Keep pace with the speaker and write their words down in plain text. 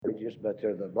things, but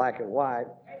they're the black and white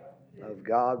of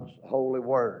God's holy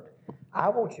word. I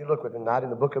want you to look with me tonight in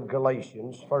the book of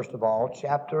Galatians, first of all,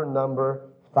 chapter number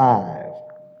 5.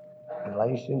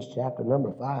 Galatians chapter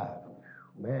number 5.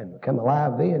 Man, we come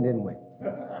alive then, didn't we?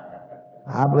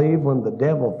 I believe when the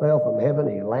devil fell from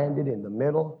heaven, he landed in the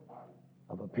middle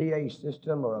of a PA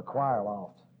system or a choir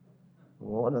loft.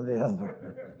 One or the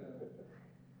other.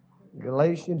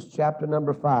 Galatians chapter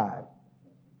number 5.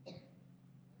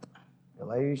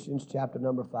 Galatians chapter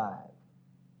number 5. I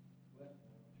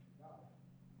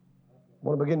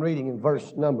want to begin reading in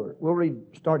we'll read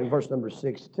starting verse number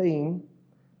 16,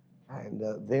 and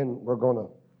then we're going to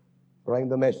bring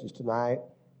the message tonight.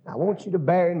 I want you to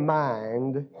bear in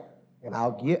mind, and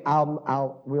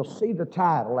we'll see the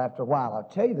title after a while. I'll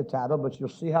tell you the title, but you'll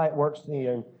see how it works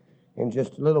in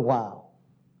just a little while.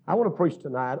 I want to preach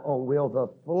tonight on will the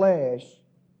flesh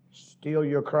steal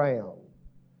your crown?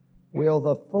 Will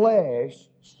the flesh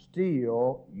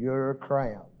steal your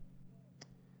crown?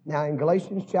 Now in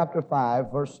Galatians chapter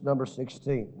 5, verse number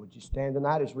 16. Would you stand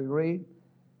tonight as we read?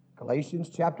 Galatians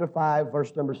chapter 5,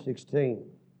 verse number 16.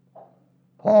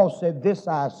 Paul said, "This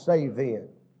I say then,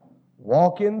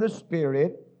 walk in the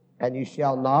Spirit, and you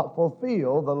shall not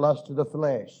fulfill the lust of the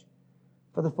flesh.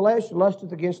 For the flesh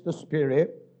lusteth against the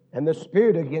Spirit, and the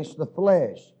Spirit against the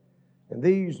flesh. And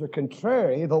these are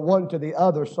contrary the one to the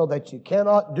other, so that you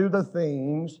cannot do the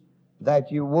things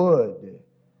that you would.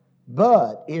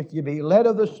 But if you be led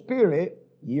of the Spirit,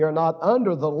 ye are not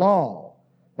under the law.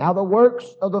 Now the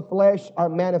works of the flesh are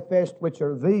manifest, which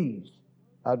are these: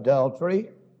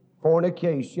 adultery,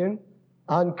 fornication,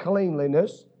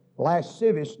 uncleanliness,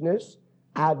 lasciviousness,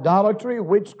 idolatry,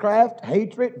 witchcraft,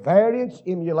 hatred, variance,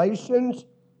 emulations,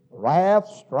 wrath,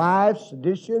 strife,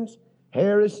 seditions,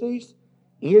 heresies,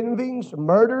 envyings,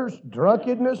 murders,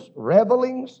 drunkenness,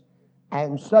 revelings,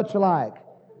 and such like,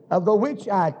 of the which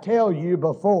I tell you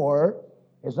before,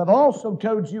 as I've also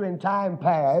told you in time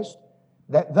past,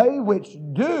 that they which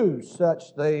do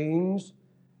such things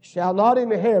shall not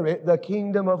inherit the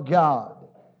kingdom of God."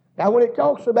 Now when it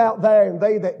talks about there, and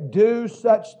they that do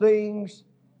such things,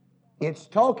 it's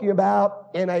talking about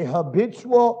in a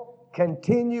habitual,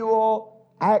 continual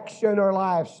action or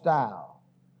lifestyle.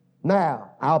 Now,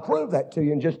 I'll prove that to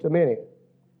you in just a minute.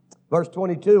 Verse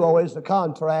 22 always the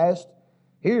contrast.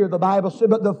 Here the Bible said,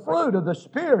 "But the fruit of the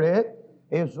Spirit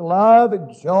is love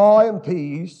and joy and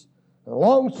peace, and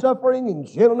long-suffering and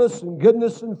gentleness and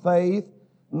goodness and faith,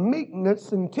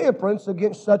 meekness and temperance.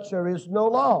 Against such there is no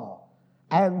law.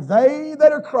 And they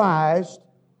that are Christ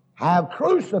have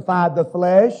crucified the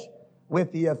flesh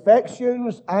with the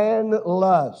affections and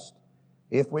lust.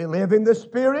 If we live in the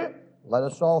Spirit, let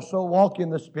us also walk in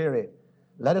the Spirit.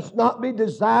 Let us not be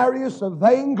desirous of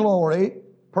vainglory,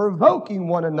 provoking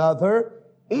one another,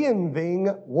 envying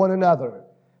one another."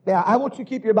 Now, I want you to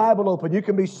keep your Bible open. You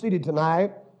can be seated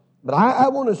tonight. But I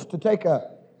want us to take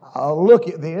a look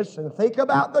at this and think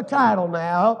about the title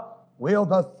now. Will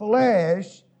the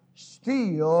flesh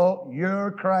steal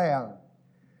your crown?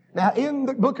 Now, in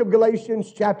the book of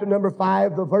Galatians, chapter number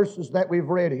 5, the verses that we've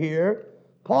read here,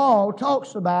 Paul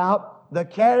talks about the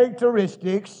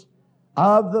characteristics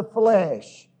of the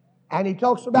flesh. And he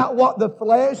talks about what the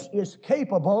flesh is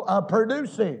capable of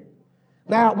producing.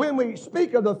 Now, when we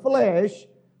speak of the flesh,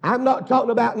 I'm not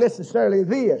talking about necessarily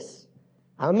this.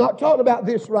 I'm not talking about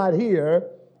this right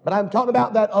here, but I'm talking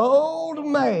about that old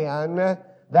man,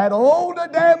 that old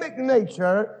Adamic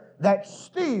nature that's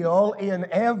still in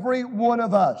every one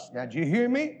of us. Now, do you hear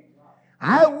me?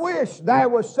 I wish there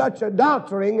was such a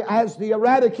doctrine as the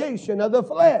eradication of the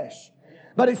flesh.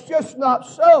 But it's just not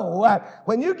so.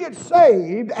 When you get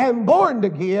saved and born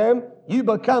again, you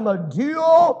become a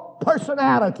dual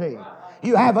personality.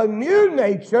 You have a new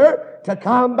nature to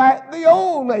combat the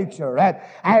old nature.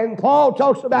 And Paul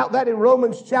talks about that in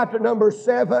Romans chapter number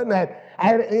 7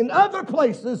 and in other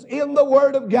places in the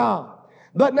Word of God.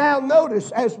 But now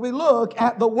notice, as we look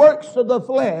at the works of the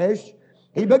flesh,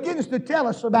 he begins to tell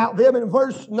us about them in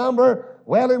verse number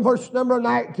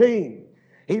 19.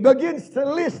 He begins to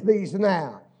list these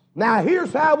now. Now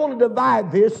here's how I want to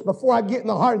divide this before I get in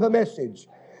the heart of the message.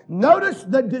 Notice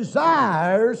the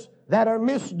desires that are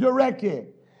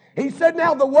misdirected. He said,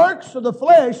 now the works of the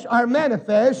flesh are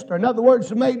manifest, or in other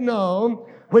words, made known,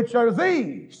 which are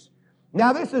these.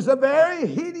 Now this is a very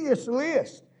hideous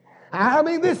list. I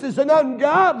mean, this is an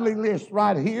ungodly list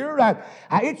right here.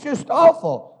 It's just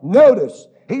awful. Notice,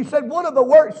 he said one of the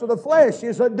works of the flesh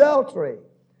is adultery.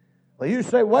 Well, you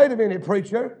say, wait a minute,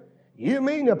 preacher. You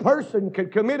mean a person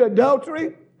could commit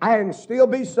adultery and still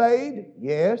be saved?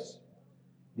 Yes.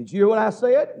 Did you hear what I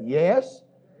said? Yes.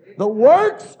 The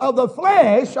works of the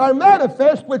flesh are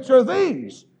manifest, which are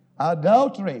these: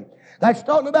 Adultery. That's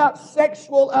talking about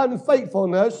sexual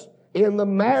unfaithfulness in the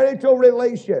marital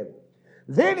relation.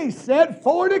 Then he said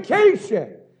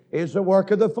fornication is the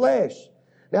work of the flesh.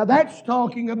 Now that's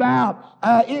talking about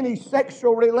any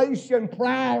sexual relation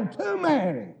prior to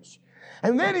marriage.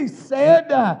 And then he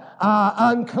said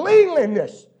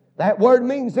uncleanliness. That word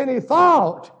means any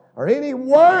thought or any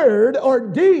word or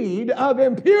deed of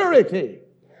impurity.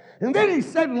 And then he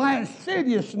said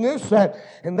lasciviousness,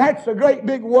 and that's a great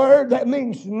big word that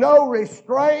means no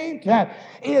restraint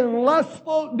in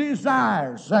lustful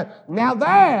desires. Now there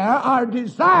are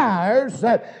desires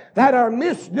that are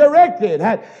misdirected,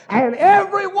 and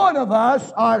every one of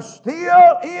us are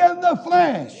still in the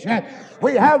flesh.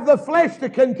 We have the flesh to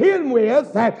contend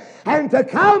with and to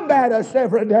combat us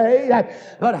every day.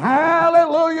 But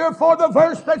hallelujah for the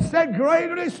verse that said,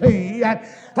 greater is He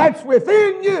that's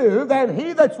within you than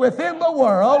he that's within the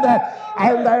world.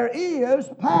 And there is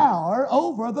power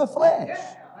over the flesh.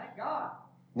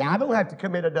 Now, I don't have to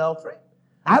commit adultery.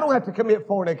 I don't have to commit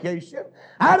fornication.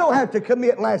 I don't have to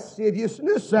commit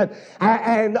lasciviousness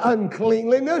and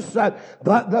uncleanliness.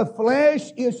 But the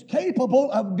flesh is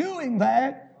capable of doing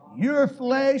that. Your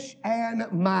flesh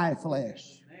and my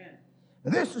flesh.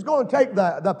 This is going to take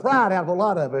the pride out of a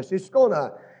lot of us. It's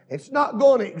not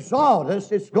going to exalt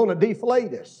us. It's going to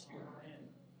deflate us.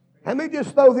 Let me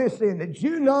just throw this in. Did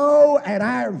you know at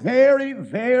our very,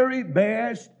 very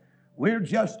best, we're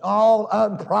just all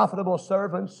unprofitable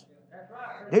servants?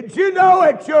 Did you know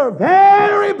at your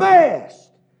very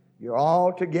best, you're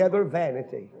altogether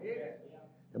vanity?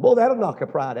 And boy, that'll knock a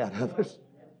pride out of us.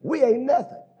 We ain't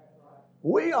nothing.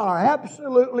 We are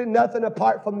absolutely nothing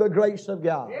apart from the grace of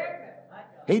God.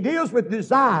 He deals with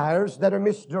desires that are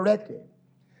misdirected.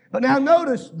 But now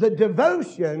notice the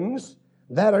devotions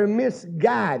that are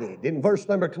misguided. In verse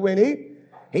number 20,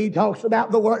 he talks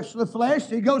about the works of the flesh.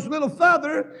 He goes a little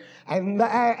further, and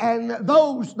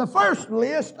those, the first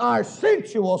list are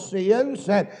sensual sins,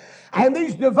 and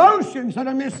these devotions that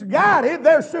are misguided,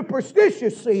 they're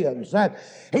superstitious sins.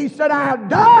 He said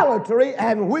idolatry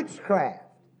and witchcraft.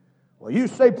 Well, you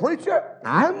say, preacher,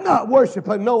 I'm not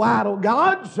worshiping no idol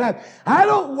gods. I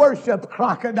don't worship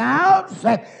crocodiles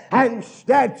and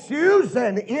statues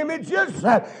and images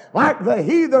like the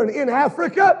heathen in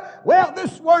Africa. Well,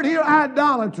 this word here,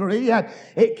 idolatry,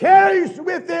 it carries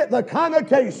with it the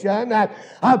connotation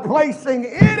of placing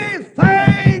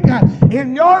anything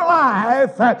in your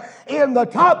life in the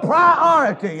top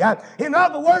priority. In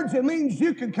other words, it means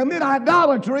you can commit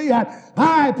idolatry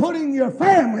by putting your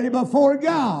family before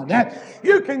God.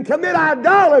 You can commit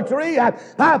idolatry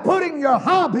by putting your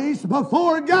hobbies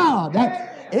before God.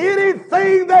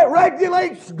 Anything that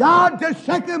regulates God to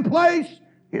second place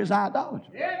is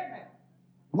idolatry.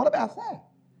 What about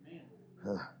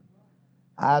that?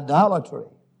 Idolatry.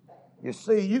 You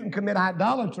see, you can commit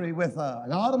idolatry with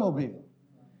an automobile.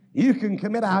 You can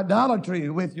commit idolatry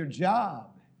with your job,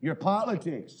 your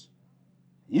politics.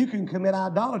 You can commit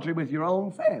idolatry with your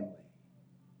own family.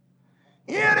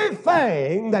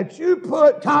 Anything that you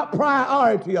put top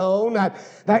priority on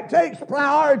that takes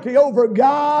priority over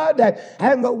God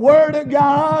and the Word of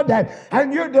God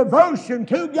and your devotion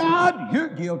to God, you're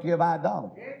guilty of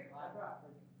idolatry.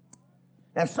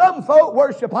 Now, some folk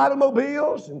worship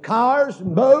automobiles and cars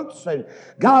and boats and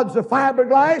gods of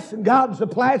fiberglass and gods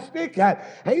of plastic.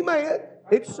 Amen.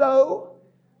 It's so.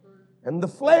 And the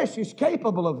flesh is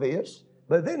capable of this.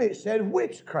 But then it said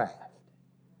witchcraft.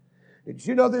 Did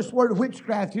you know this word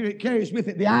witchcraft here, it carries with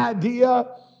it the idea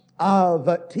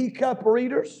of teacup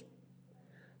readers,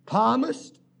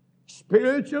 palmists,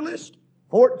 spiritualists,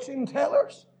 fortune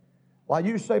tellers? Why,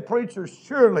 you say, preacher,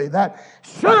 surely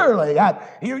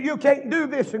you can't do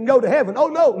this and go to heaven. Oh,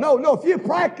 no. If you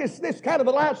practice this kind of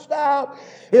a lifestyle,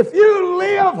 if you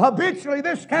live habitually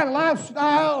this kind of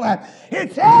lifestyle,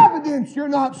 it's evidence you're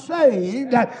not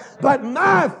saved. But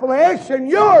my flesh and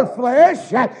your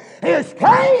flesh is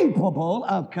capable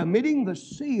of committing the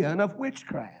sin of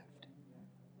witchcraft.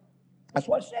 That's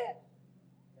what it said.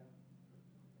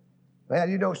 Well,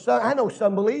 you know, I know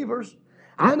some believers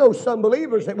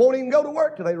that won't even go to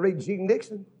work till they read Gene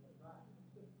Dixon.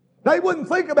 They wouldn't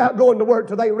think about going to work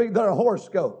till they read their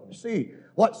horoscope and see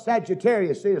what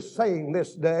Sagittarius is saying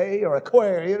this day, or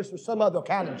Aquarius, or some other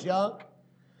kind of junk.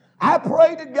 I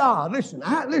pray to God.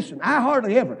 I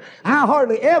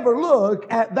hardly ever look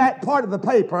at that part of the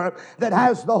paper that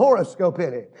has the horoscope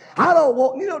in it. I don't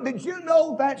want, did you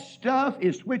know that stuff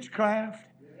is witchcraft?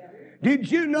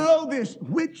 Did you know this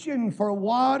witching for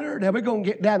water? Now we're going to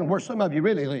get down to where some of you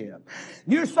really live.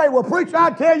 You say, well, preacher,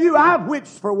 I tell you, I've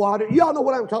witched for water. Y'all know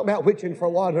what I'm talking about, witching for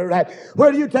water.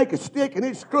 Where you take a stick and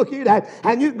it's crooked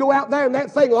and you go out there and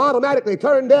that thing will automatically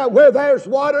turn down where there's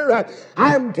water.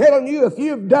 I'm telling you, if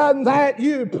you've done that,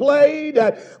 you played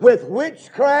with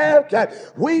witchcraft,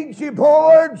 Ouija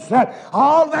boards,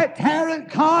 all that tarot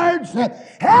cards.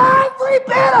 Every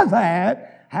bit of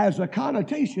that has a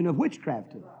connotation of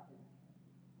witchcraft to it.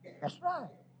 That's right.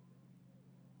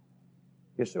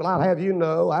 You say, well, I'll have you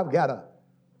know, I've got a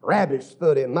rabbit's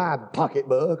foot in my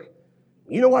pocketbook.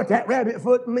 You know what that rabbit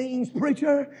foot means,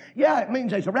 preacher? Yeah, it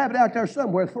means there's a rabbit out there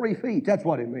somewhere 3 feet. That's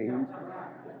what it means.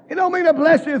 It don't mean a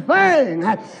blessed thing.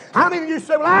 I mean, you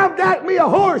say, well, I've got me a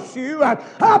horseshoe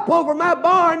up over my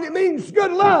barn. It means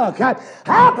good luck. I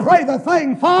pray the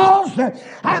thing falls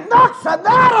and knocks a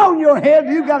knot on your head.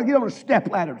 You've got to get on a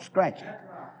stepladder and scratch it.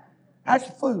 That's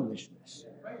foolishness.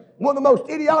 One of the most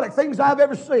idiotic things I've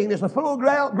ever seen is a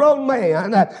full-grown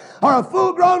man or a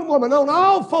full-grown woman on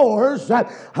all fours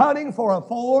hunting for a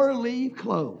 4-leaf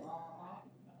clover.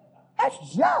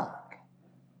 That's junk.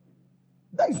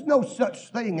 There's no such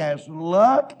thing as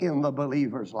luck in the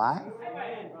believer's life.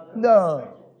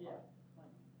 No.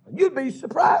 You'd be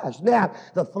surprised. Now,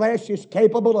 the flesh is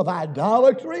capable of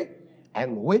idolatry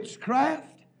and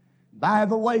witchcraft. By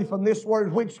the way, from this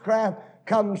word witchcraft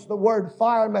comes the word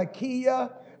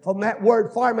pharmakia. From that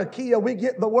word pharmakia, we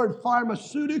get the word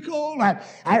pharmaceutical,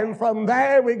 and from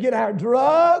there we get our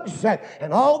drugs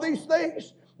and all these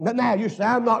things. But now you say,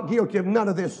 I'm not guilty of none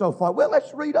of this so far. Well,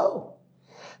 let's read on.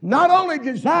 Not only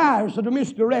desires that are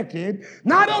misdirected,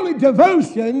 not only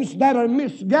devotions that are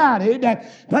misguided,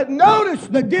 but notice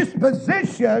the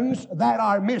dispositions that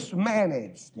are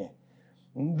mismanaged.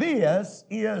 This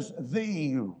is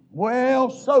the,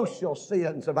 social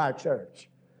sins of our church.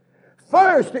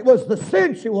 First, it was the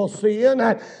sensual sin.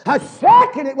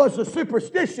 Second, it was the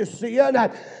superstitious sin.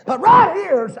 But right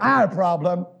here's our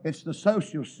problem. It's the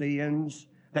social sins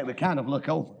that we kind of look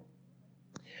over.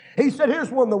 He said, here's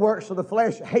one of the works of the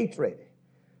flesh, hatred.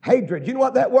 Hatred. You know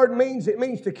what that word means? It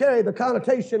means to carry the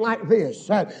connotation like this.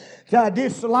 To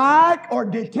dislike or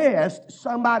detest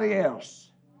somebody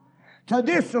else. To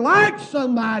dislike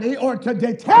somebody or to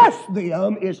detest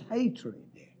them is hatred.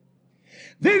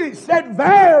 Then it said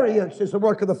variance is the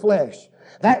work of the flesh.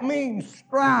 That means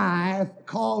strife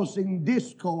causing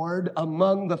discord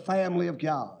among the family of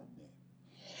God.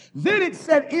 Then it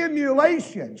said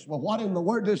emulations. Well, what in the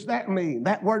word does that mean?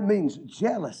 That word means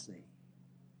jealousy.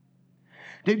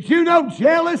 Did you know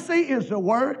jealousy is the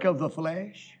work of the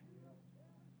flesh?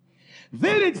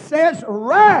 Then it says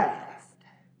wrath.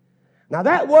 Now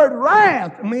that word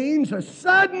wrath means a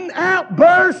sudden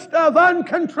outburst of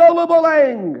uncontrollable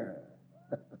anger.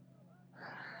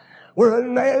 We're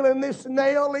nailing this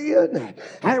nail in,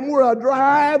 and we're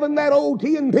driving that old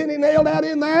 10-penny nail out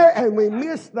in there, and we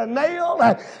miss the nail,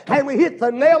 and we hit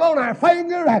the nail on our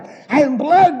finger, and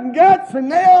blood and guts, and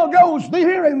nail goes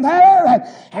here and there,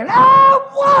 and I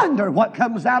wonder what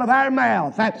comes out of our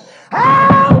mouth.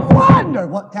 I wonder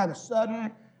what kind of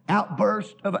sudden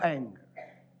outburst of anger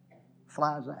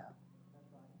flies out.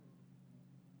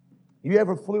 You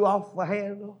ever flew off the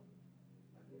handle?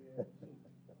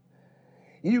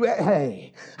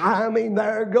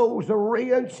 There goes a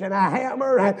wrench and a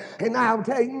hammer, and I'll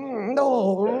tell you,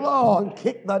 oh Lord,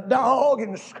 kick the dog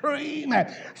and scream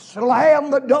and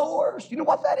slam the doors. You know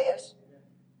what that is?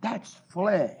 That's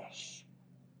flesh.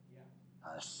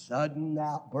 A sudden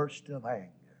outburst of anger.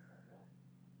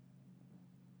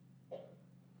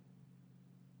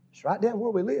 It's right down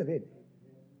where we live, isn't it?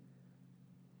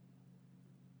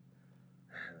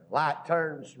 Light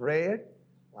turns red,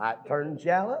 light turns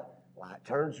yellow. Light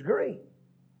turns green.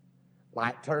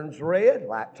 Light turns red.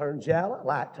 Light turns yellow.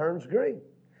 Light turns green.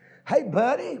 Hey,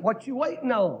 buddy, what you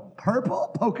waiting on?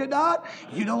 Purple? Polka dot?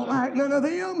 You don't like none of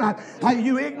them?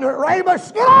 You ignorant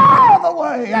ravers, get out of the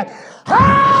way.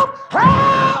 Help!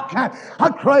 Help!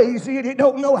 A crazy idiot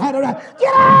don't know how to ride.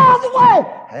 Get out of the way.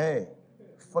 Hey,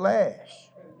 flesh.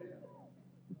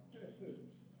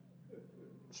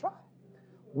 That's right.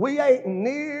 We ain't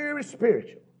near as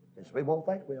spiritual as we won't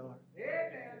think we are.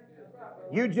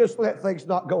 You just let things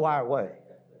not go our way.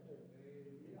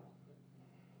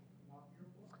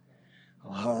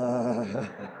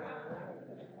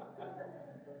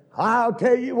 I'll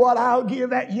tell you what, I'll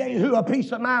give that Yahoo a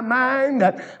piece of my mind.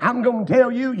 I'm going to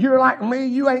tell you, you're like me,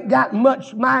 you ain't got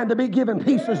much mind to be giving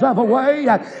pieces of away.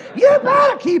 You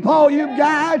better keep all you've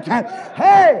got.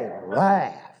 Hey,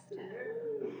 laugh.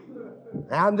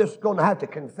 Now, I'm just going to have to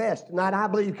confess tonight, I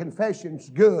believe confession's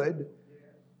good.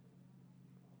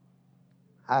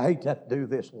 I hate to have to do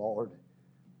this, Lord.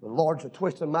 The Lord's a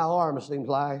twisting my arm, it seems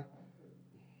like.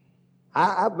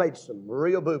 I've made some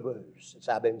real boo-boos since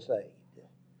I've been saved.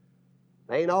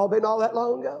 They ain't all been all that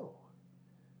long ago.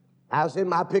 I was in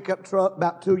my pickup truck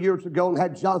about 2 years ago and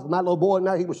had Jonathan, my little boy,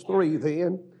 now he was 3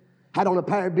 then. Had on a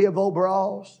pair of Biv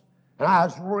overalls. And I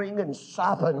was wringing,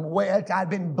 sopping wet. I'd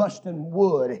been busting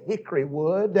wood, hickory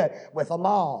wood, with them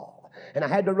all. And I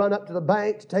had to run up to the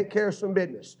bank to take care of some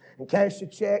business and cash a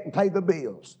check and pay the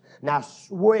bills. And I was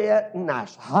sweating, I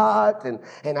was hot, and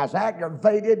I was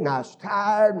aggravated, and I was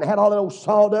tired, and I had all that old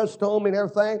sawdust on me and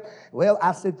everything. Well,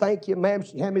 I said, thank you, ma'am.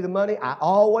 She handed me the money. I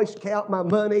always count my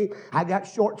money. I got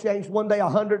shortchanged one day,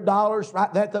 $100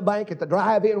 right there at the bank at the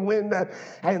drive-in window,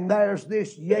 and there's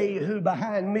this yahoo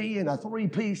behind me in a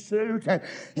 3-piece suit, and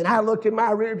I looked in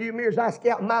my rearview mirror as I was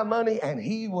counting my money, and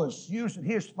he was using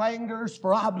his fingers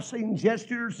for obscene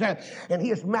gestures, and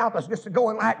his mouth was just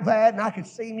going like that, and I could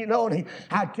see him, you know, and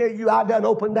I tell you, I done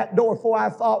opened that door before I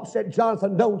thought and said,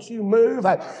 Jonathan, don't you move.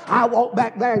 I walked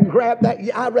back there and grabbed that,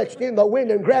 I reached in the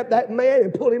window and grabbed that man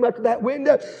and pulled him up to that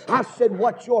window. I said,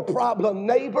 what's your problem,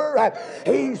 neighbor?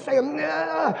 He said,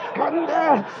 nah.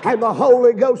 And the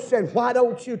Holy Ghost said, why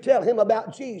don't you tell him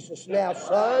about Jesus now,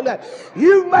 son?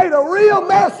 You made a real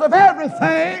mess of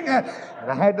everything.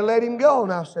 And I had to let him go,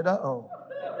 and I said, uh-oh.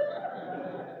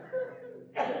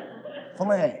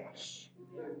 Flesh.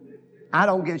 I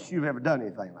don't guess you've ever done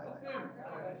anything like that.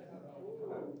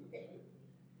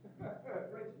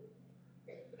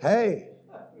 Hey,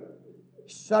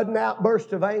 sudden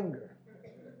outburst of anger.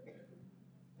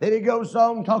 Then he goes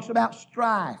on and talks about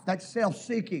strife. That's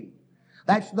self-seeking.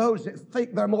 That's those that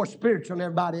think they're more spiritual than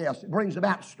everybody else. It brings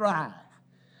about strife.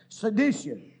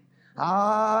 Sedition.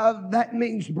 That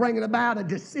means bringing about a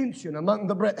dissension among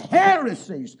the brethren.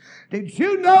 Heresies. Did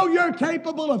you know you're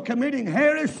capable of committing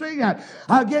heresy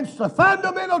against the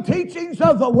fundamental teachings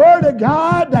of the Word of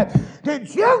God?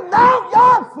 Did you know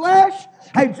your flesh?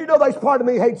 Hey, did you know there's part of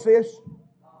me hates this?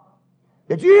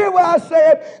 Did you hear what I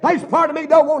said? There's part of me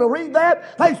don't want to read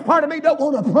that. There's part of me don't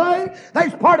want to pray.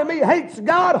 There's part of me hates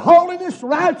God, holiness,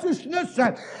 righteousness.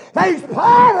 There's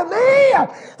part of me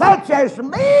that's as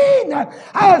mean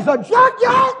as a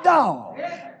junkyard dog.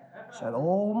 I said,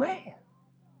 oh man,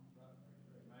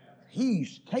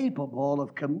 he's capable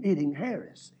of committing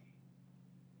heresy.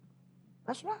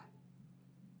 That's right.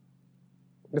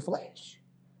 The flesh.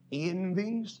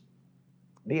 Envies,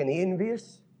 being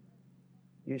envious.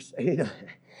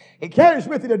 It carries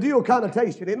with it a dual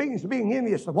connotation. It means being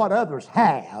envious of what others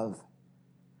have.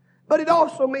 But it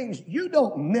also means you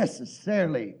don't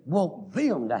necessarily want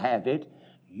them to have it.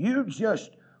 You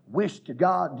just wish to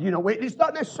God, you know, it's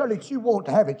not necessarily that you want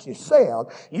to have it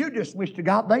yourself. You just wish to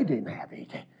God they didn't have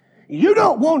it. You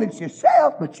don't want it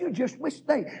yourself, but you just wish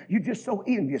you're just so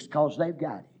envious because they've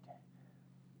got it.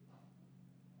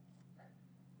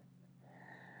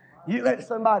 You let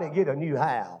somebody get a new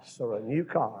house or a new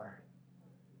car.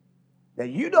 Now,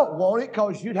 you don't want it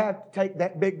because you'd have to take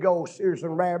that big gold Sears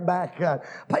and Roebuck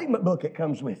payment book that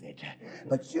comes with it.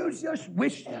 But you just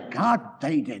wish to God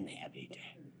they didn't have it.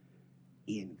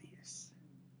 Envious.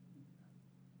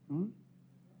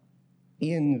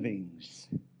 Envyings.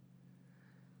 You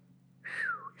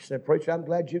said, preacher, I'm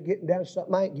glad you're getting down to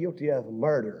something I ain't guilty of,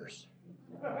 murders.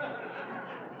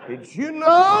 Did you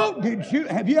know?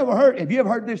 Have you ever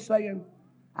heard this saying?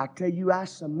 I tell you, I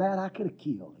was so mad I could have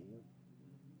killed him.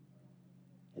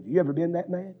 Have you ever been that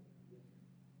mad?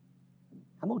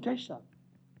 I'm going to tell you something.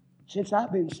 Since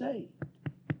I've been saved,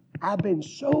 I've been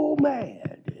so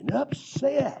mad and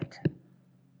upset.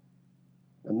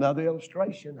 Another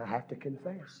illustration, I have to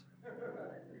confess.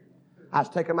 I was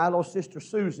taking my little sister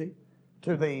Susie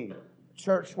to the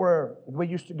church where we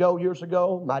used to go years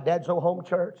ago, my dad's old home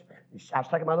church. I was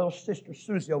taking my little sister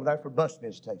Susie over there for bus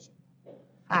visitation.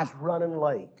 I was running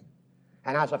late,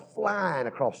 and I was flying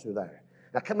across through there.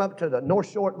 I come up to the North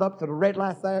Shore, up to the red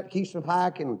light there at Keystone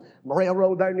Pike and Morrell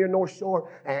Road there near North Shore,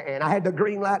 and I had the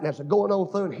green light, and I was going on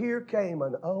through, and here came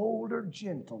an older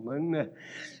gentleman,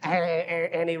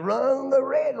 and he run the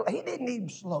red light. He didn't even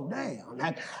slow down.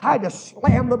 I had to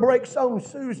slam the brakes on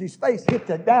Susie's face, hit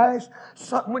the dash.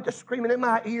 Something went to screaming in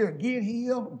my ear, get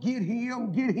him, get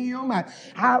him, get him.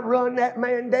 I run that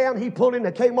man down. He pulled in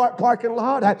the Kmart parking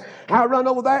lot. I run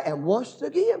over there, and once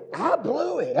again, I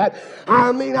blew it.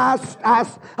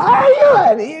 Are you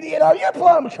an idiot? Are you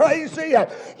plumb crazy? You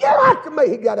like me.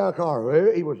 He got out of the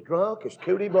car. He was drunk as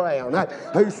Cootie Brown.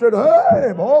 He said,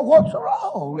 hey, boy, what's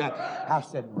wrong? I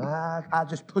said, I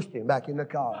just pushed him back in the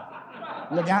car.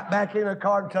 And I got back in the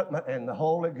car and took and the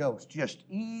Holy Ghost just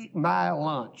eat my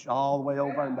lunch all the way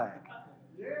over and back.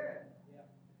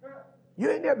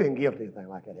 You ain't never been guilty of anything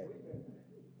like that, have you?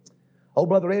 Oh,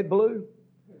 Brother Ed Blue.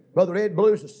 Brother Ed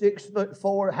Blue's a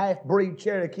 6'4" half-breed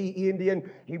Cherokee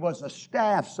Indian. He was a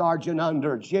staff sergeant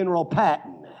under General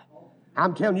Patton.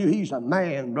 I'm telling you, he's a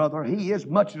man, brother. He is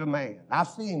much of a man. I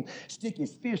see him stick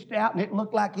his fist out, and it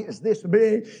looked like it was this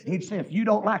big. He'd say, if you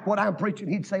don't like what I'm preaching,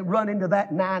 he'd say, run into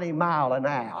that 90 mile an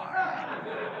hour.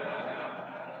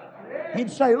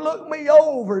 He'd say, look me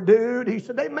over, dude. He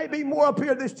said, they may be more up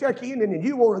here this Cherokee Indian than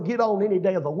you want to get on any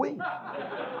day of the week.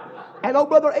 And old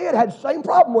Brother Ed had the same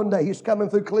problem one day. He's coming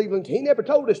through Cleveland. He never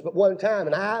told us but one time,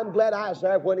 and I'm glad I was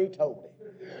there when he told me.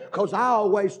 Because I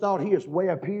always thought he was way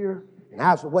up here, and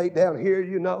I was way down here,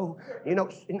 you know. And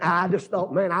I just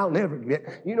thought, man, I'll never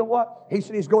get. You know what? He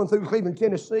said he's going through Cleveland,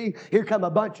 Tennessee. Here come a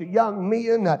bunch of young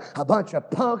men, a bunch of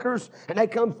punkers, and they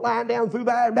come flying down through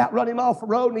there and about run him off the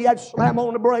road, and he had to slam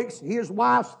on the brakes. His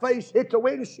wife's face hit the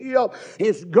windshield.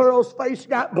 His girl's face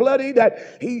got bloodied.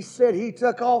 He said he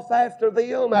took off after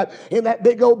them in that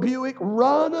big old Buick,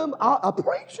 run them, a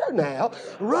preacher now,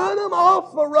 run them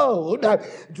off the road,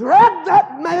 dragged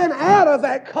that man out of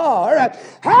that car,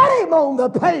 had him on the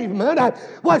pavement,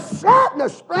 was shot in the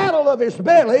straddle of his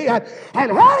belly, and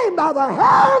had him by the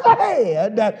hair of the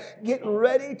head, getting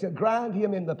ready to grind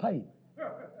him in the pavement.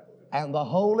 And the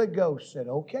Holy Ghost said,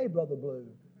 okay, Brother Blue,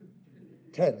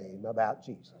 tell him about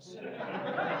Jesus.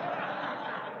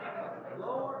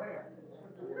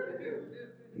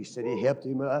 He said he helped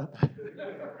him up,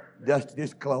 dusted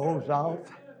his clothes off.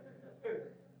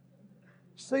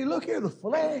 See, look here, the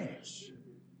flesh.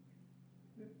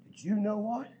 Did you know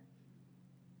what?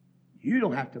 You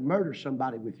don't have to murder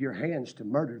somebody with your hands to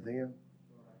murder them.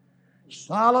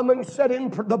 Solomon said in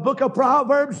the book of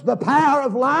Proverbs, the power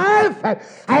of life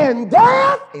and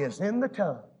death is in the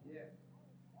tongue.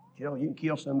 You know, you can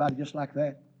kill somebody just like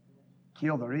that.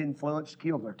 Kill their influence,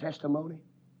 kill their testimony.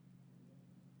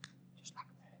 Just like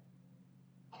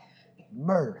that.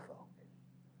 Murder folk.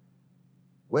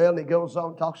 Well, and he goes on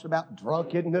and talks about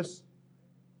drunkenness.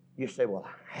 You say, well,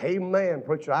 amen,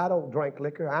 preacher, I don't drink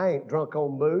liquor. I ain't drunk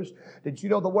on booze. Did you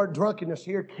know the word drunkenness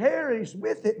here carries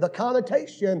with it the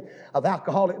connotation of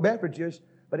alcoholic beverages,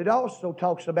 but it also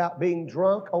talks about being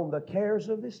drunk on the cares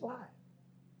of this life.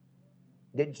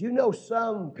 Did you know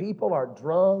some people are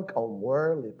drunk on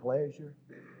worldly pleasure?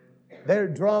 They're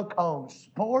drunk on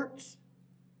sports.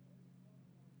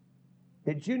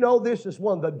 Did you know this is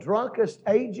one of the drunkest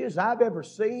ages I've ever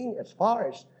seen as far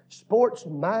as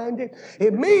sports-minded?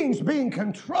 It means being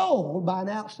controlled by an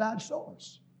outside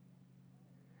source.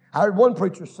 I heard one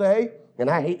preacher say, and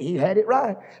he had it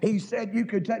right. He said you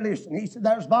could take, listen, he said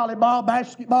there's volleyball,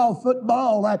 basketball,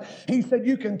 football. He said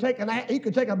you can take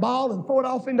a ball and throw it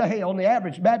off into hell, and the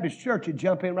average Baptist church would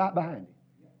jump in right behind it,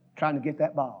 trying to get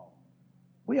that ball.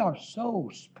 We are so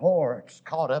sports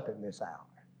caught up in this hour.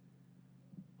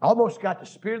 Almost got the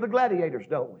spirit of the gladiators,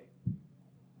 don't we?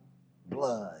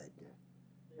 Blood.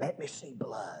 Let me see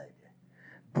blood.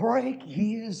 Break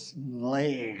his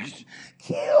legs.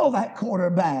 Kill that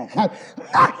quarterback.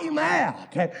 Knock him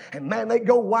out. And man, they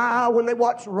go wild when they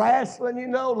watch wrestling, you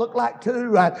know. Look like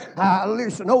two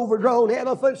overgrown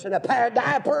elephants in a pair of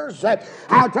diapers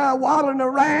out there waddling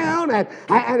around.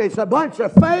 And it's a bunch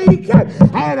of fake.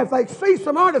 And if they see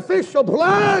some artificial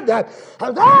blood,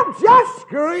 they'll just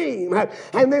scream.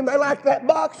 And then they like that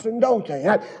boxing, don't they?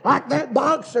 Like that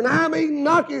boxing. I mean,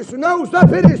 knock his nose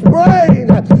up in his brain.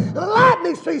 Let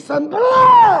me see some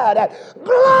blood.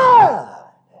 Blood.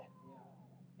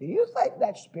 Do you think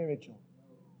that's spiritual?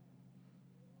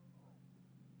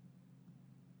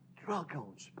 Drunk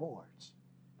on sports.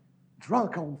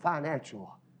 Drunk on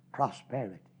financial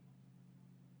prosperity.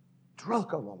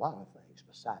 Drunk on a lot of things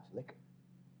besides liquor.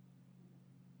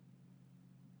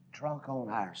 Drunk on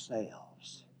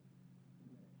ourselves.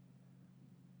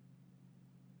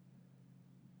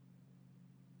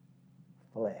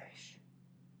 Flesh.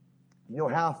 You know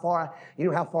how far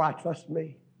I trust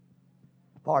me?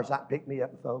 As far as I pick me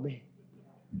up and throw me.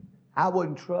 I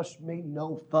wouldn't trust me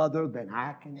no further than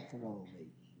I can throw me.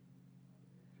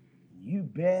 You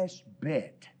best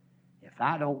bet if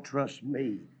I don't trust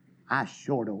me, I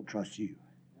sure don't trust you.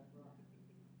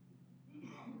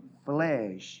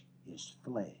 Flesh is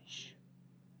flesh.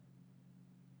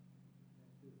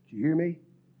 Do you hear me?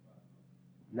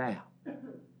 Now,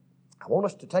 I want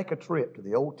us to take a trip to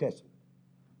the Old Testament.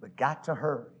 But got to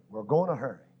hurry. We're going to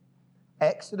hurry.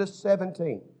 Exodus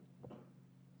 17.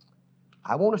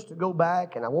 I want us to go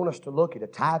back and I want us to look at a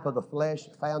type of the flesh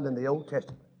found in the Old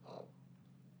Testament.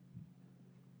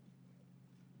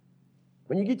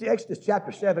 When you get to Exodus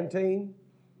chapter 17,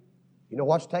 you know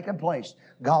what's taking place.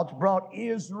 God's brought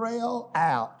Israel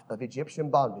out of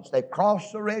Egyptian bondage. They've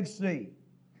crossed the Red Sea.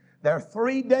 They're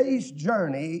 3 days'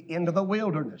 journey into the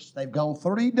wilderness. They've gone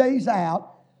 3 days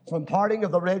out from parting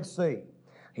of the Red Sea.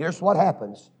 Here's what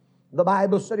happens. The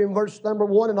Bible said in verse number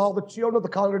 1, and all the children of the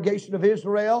congregation of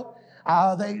Israel,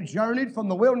 they journeyed from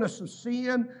the wilderness of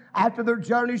Sin after their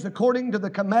journeys according to the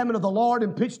commandment of the Lord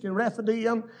and pitched in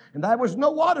Rephidim. And there was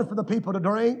no water for the people to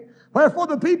drink. Wherefore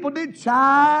the people did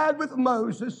chide with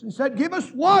Moses and said, Give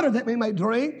us water that we may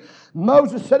drink.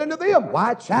 Moses said unto them,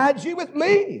 Why chide ye with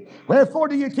me? Wherefore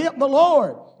do ye tempt the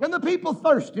Lord? And the people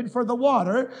thirsted for the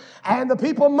water, and the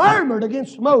people murmured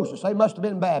against Moses. They must have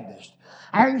been Baptists.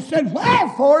 And said,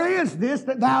 Wherefore is this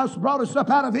that thou hast brought us up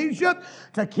out of Egypt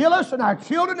to kill us and our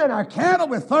children and our cattle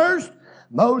with thirst?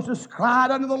 Moses cried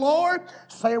unto the Lord,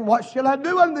 saying, What shall I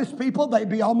do unto this people? They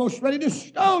be almost ready to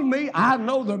stone me. I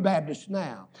know they're Baptists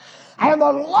now. And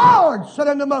the Lord said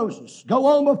unto Moses, Go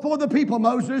on before the people,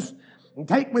 Moses, and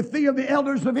take with thee of the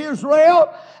elders of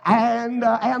Israel, and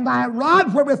thy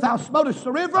rod wherewith thou smotest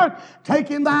the river,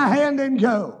 take in thy hand and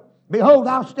go. Behold,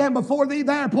 I'll stand before thee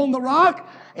there upon the rock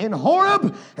in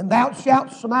Horeb, and thou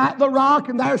shalt smite the rock,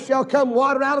 and there shall come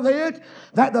water out of it,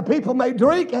 that the people may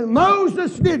drink. And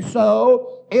Moses did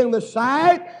so in the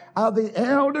sight of the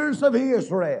elders of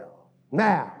Israel.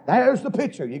 Now, there's the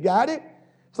picture. You got it?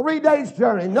 3 days'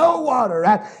 journey, no water.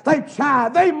 They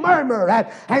chide, they murmur.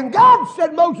 And God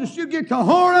said, Moses, you get to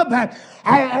Horeb,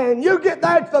 and you get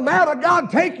there to the Mount of God,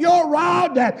 take your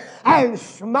rod and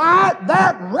smite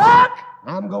that rock.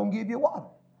 I'm going to give you water.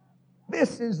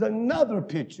 This is another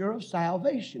picture of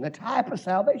salvation, a type of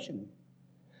salvation.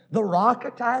 The rock,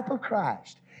 a type of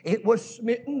Christ. It was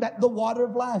smitten that the water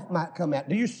of life might come out.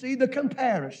 Do you see the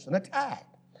comparison, a type?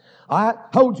 All right,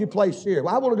 hold your place here.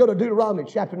 Well, I want to go to Deuteronomy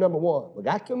chapter number 1. We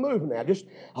got to move now. Just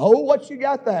hold what you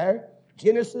got there.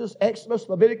 Genesis, Exodus,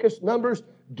 Leviticus, Numbers,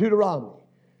 Deuteronomy.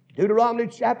 Deuteronomy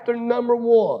chapter number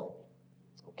 1.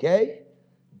 Okay?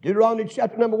 Deuteronomy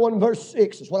chapter number 1, verse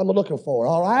 6 is what I'm looking for.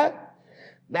 All right?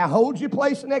 Now hold your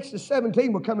place in Exodus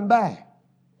 17. We're coming back.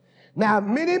 Now,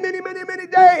 many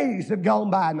days have gone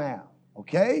by now.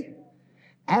 Okay?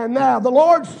 And now the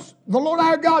Lord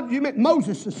our God, you meant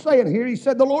Moses is saying here, he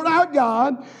said, The Lord our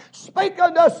God spake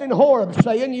unto us in Horeb,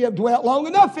 saying, Ye have dwelt long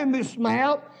enough in this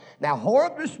mount. Now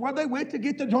Horeb is where they went to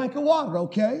get the drink of water,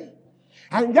 okay?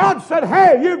 And God said,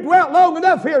 Hey, you've dwelt long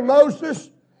enough here, Moses.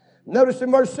 Notice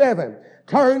in verse 7,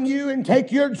 Turn you and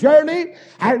take your journey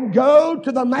and go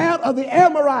to the mount of the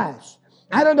Amorites,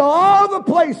 and unto all the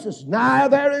places nigh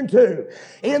thereunto,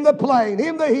 in the plain,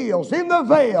 in the hills, in the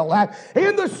vale,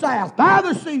 in the south, by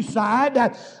the seaside,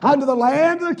 unto the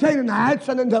land of the Canaanites,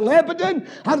 and unto Lebanon,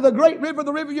 unto the great river,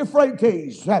 the river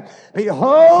Euphrates.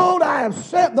 Behold, I have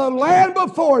set the land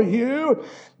before you.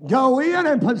 Go in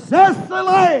and possess the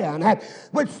land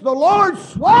which the Lord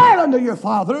swore unto your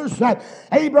fathers,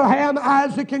 Abraham,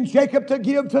 Isaac, and Jacob, to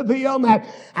give to them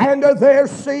and to their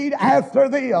seed after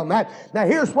them. Now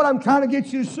here's what I'm trying to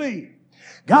get you to see.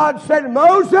 God said,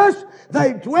 Moses,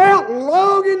 they dwelt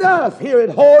long enough here at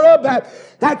Horeb.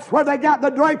 That's where they got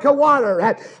the drink of water.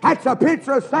 That's a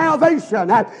picture of salvation.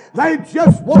 They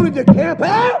just wanted to camp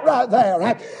out right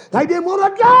there. They didn't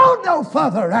want to go no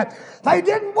further. They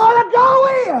didn't want to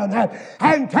go in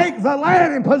and take the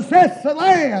land and possess the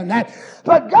land.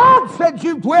 But God said,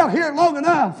 you've dwelt here long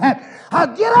enough.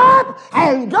 Get up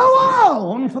and go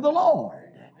on for the Lord.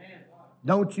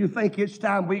 Don't you think it's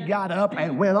time we got up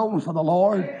and went on for the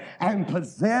Lord and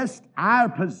possessed our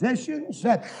possessions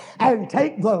and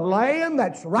take the land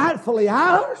that's rightfully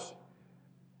ours?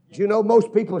 Do you know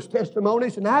most people's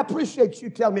testimonies? And I appreciate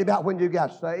you telling me about when you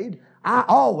got saved. I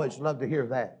always love to hear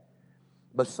that.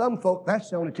 But some folk, that's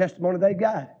the only testimony they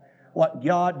got. What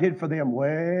God did for them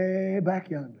way back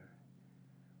yonder.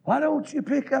 Why don't you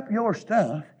pick up your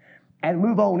stuff and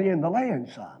move on in the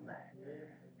land some?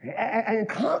 And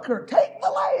conquer, take the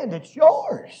land, it's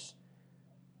yours.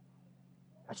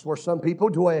 That's where some people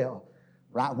dwell,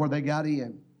 right where they got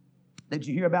in. Did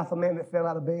you hear about the man that fell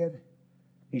out of bed?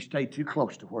 He stayed too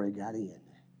close to where he got in.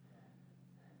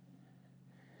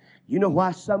 You know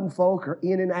why some folk are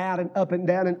in and out and up and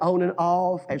down and on and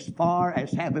off as far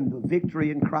as having the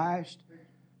victory in Christ?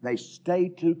 They stay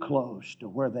too close to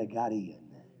where they got in.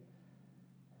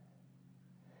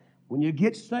 When you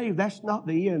get saved, that's not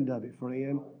the end of it,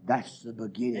 friend. That's the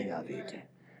beginning of it.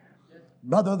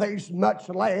 Brother, there's much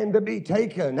land to be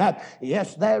taken.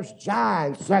 Yes, there's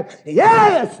giants.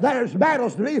 Yes, there's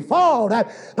battles to be fought.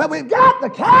 But we've got the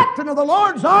captain of the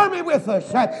Lord's army with us.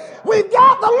 We've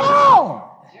got the Lord.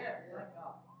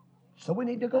 So we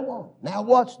need to go on. Now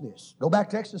watch this. Go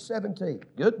back to Exodus 17.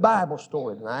 Good Bible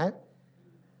story tonight.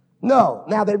 No,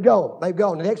 now they've gone. They've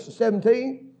gone. In Exodus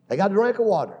 17, they got a drink of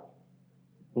water.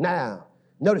 Now,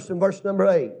 notice in verse number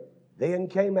 8. Then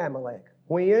came Amalek.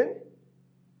 When?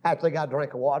 After they got a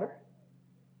drink of water.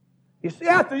 You see,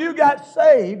 after you got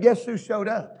saved, guess who showed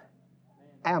up?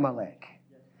 Amalek.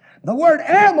 The word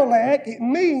Amalek, it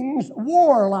means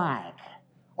warlike,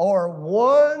 or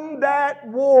one that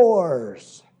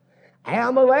wars.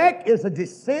 Amalek is a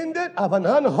descendant of an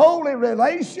unholy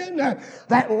relation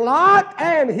that Lot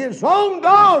and his own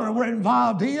daughter were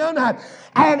involved in,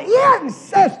 an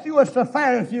incestuous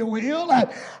affair, if you will.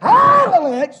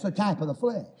 Amalek's the type of the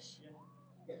flesh.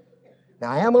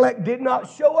 Now, Amalek did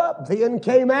not show up. Then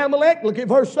came Amalek, look at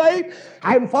verse 8,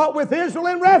 and fought with Israel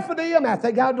and Rephidim. After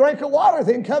they got a drink of water,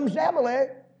 then comes Amalek.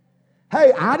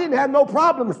 Hey, I didn't have no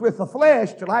problems with the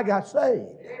flesh till I got saved.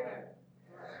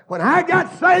 When I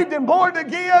got saved and born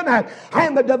again,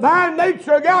 and the divine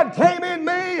nature of God came in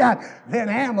me, then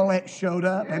Amalek showed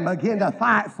up and began to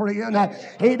fight for him.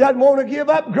 He doesn't want to give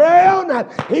up ground.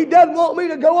 He doesn't want me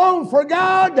to go on for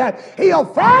God. He'll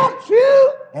fight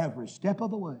you every step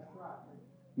of the way.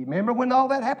 You remember when all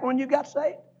that happened when you got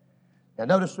saved? Now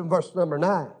notice in verse number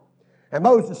 9. And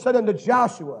Moses said unto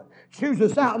Joshua, choose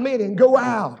us out men and go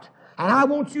out. And I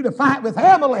want you to fight with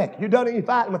Amalek. You done any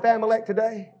fighting with Amalek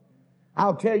today?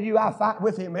 I'll tell you, I fight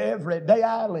with him every day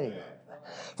I live.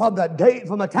 From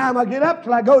the time I get up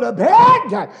till I go to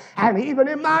bed, and even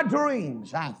in my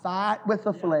dreams, I fight with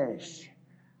the flesh.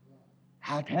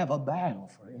 I have to have a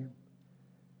battle for him.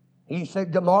 He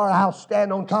said, tomorrow I'll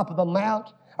stand on top of the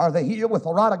mount or the hill with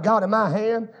the rod of God in my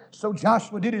hand. So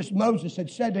Joshua did as Moses had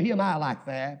said to him. I like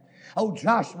that. Oh,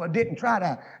 Joshua didn't try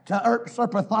to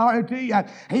usurp authority.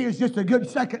 He was just a good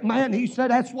second man. He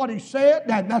said that's what he said,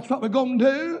 and that's what we're going to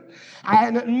do.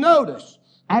 And notice,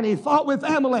 and he fought with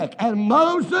Amalek. And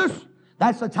Moses,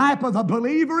 that's the type of the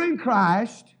believer in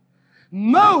Christ.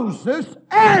 Moses,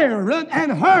 Aaron,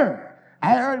 and Hur.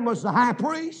 Aaron was the high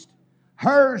priest.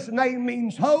 Hur's name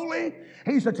means holy.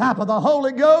 He's the type of the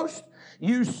Holy Ghost.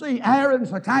 You see,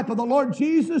 Aaron's the type of the Lord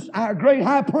Jesus, our great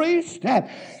high priest.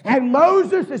 And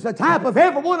Moses is the type of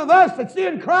every one of us that's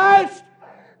in Christ.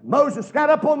 Moses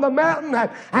got up on the mountain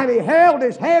and he held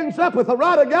his hands up with the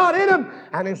rod of God in him.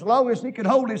 And as long as he could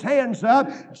hold his hands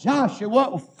up,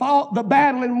 Joshua fought the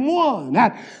battle and won.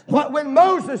 But when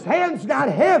Moses' hands got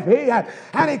heavy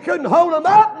and he couldn't hold them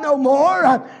up no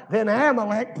more, then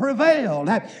Amalek prevailed.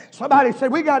 Somebody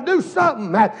said, we got to do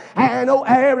something. And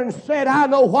Aaron said, I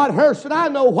know what. Hur said, I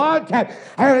know what.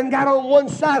 Aaron got on one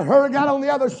side, Hur got on the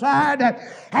other side.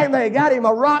 And they got him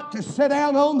a rock to sit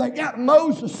down on. They got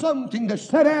Moses something to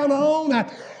sit down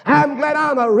on. I'm glad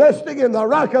I'm resting in the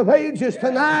Rock of Ages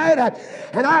tonight.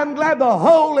 And I'm glad the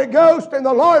Holy Ghost and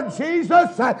the Lord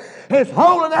Jesus is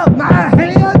holding up my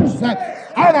hands. And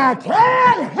I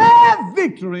can have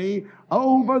victory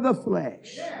over the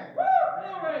flesh.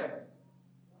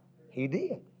 He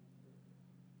did.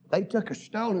 They took a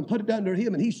stone and put it under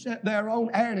him, and he sat there on.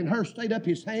 Aaron and Hur stayed up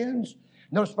his hands.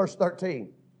 Notice verse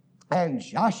 13. And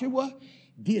Joshua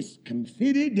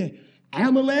discomfited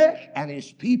Amalek and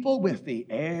his people with the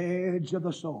edge of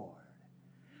the sword.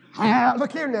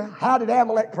 Look here now. How did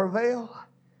Amalek prevail?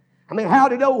 I mean, how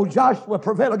did old Joshua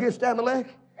prevail against Amalek?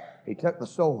 He took the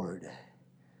sword.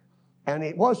 And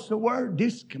it was the word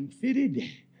discomfited.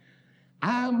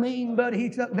 I mean, but he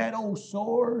took that old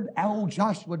sword, old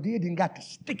Joshua did, and got to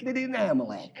sticking it in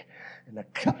Amalek. And a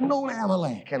cutting on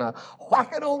Amalek and a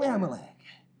whacking on Amalek.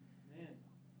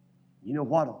 You know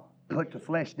what'll put the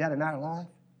flesh down in our life?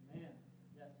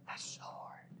 That sword.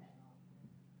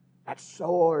 That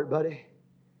sword, buddy.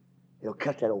 It'll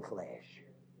cut that old flesh.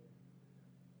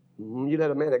 You let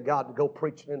a man of God go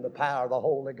preaching in the power of the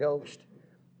Holy Ghost,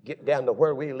 get down to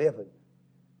where we live.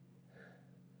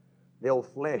 The old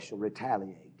flesh will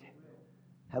retaliate.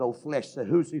 That old flesh said,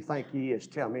 who's he think he is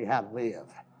telling me how to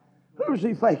live? Who's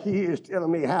he think he is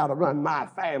telling me how to run my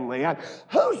family?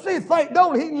 Who's he think,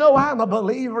 don't he know I'm a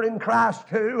believer in Christ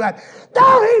too?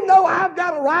 Don't he know I've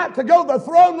got a right to go to the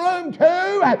throne room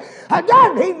too?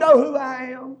 Doesn't he know who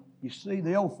I am? You see,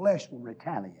 the old flesh will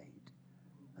retaliate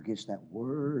against that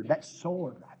word, that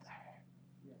sword right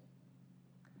there.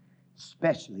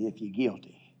 Especially if you're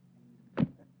guilty.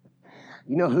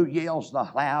 You know who yells the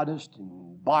loudest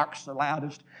and barks the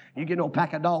loudest? You get a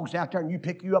pack of dogs out there and you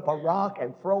pick you up a rock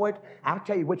and throw it. I'll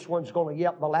tell you which one's going to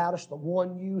yelp the loudest, the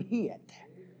one you hit.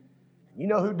 You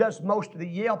know who does most of the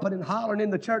yelping and hollering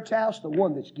in the church house? The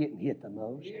one that's getting hit the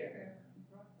most.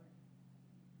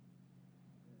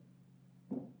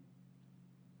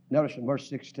 Notice in verse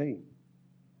 16.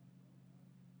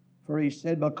 For he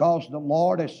said, because the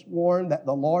Lord has sworn that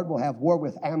the Lord will have war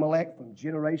with Amalek from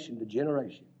generation to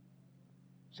generation.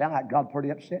 Sound like God pretty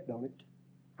upset, don't it?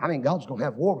 I mean, God's going to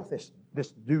have war with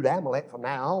this dude Amalek from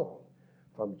now on.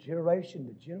 from generation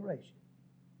to generation.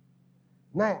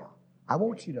 Now, I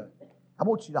want you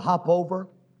to hop over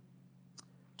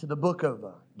to the book of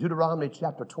Deuteronomy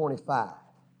chapter 25.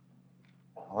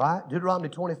 All right, Deuteronomy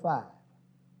 25.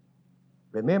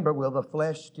 Remember, will the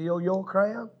flesh steal your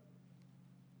crown?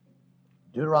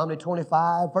 Deuteronomy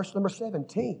 25, verse number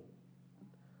 17.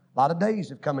 A lot of days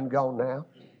have come and gone now.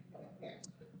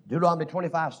 Deuteronomy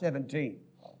 25, 17.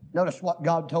 Notice what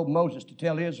God told Moses to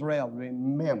tell Israel.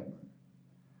 Remember.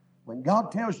 When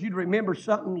God tells you to remember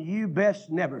something, you best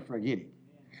never forget it.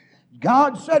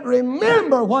 God said,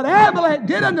 remember what Amalek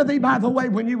did unto thee by the way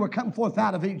when you were come forth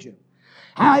out of Egypt.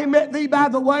 How he met thee by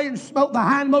the way and smote the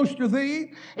hindmost of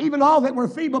thee, even all that were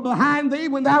feeble behind thee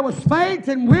when thou wast faint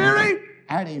and weary,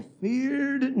 and he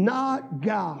feared not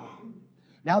God.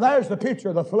 Now there's the picture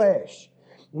of the flesh.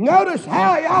 Notice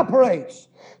how he operates.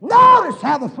 Notice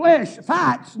how the flesh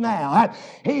fights now.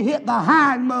 He hit the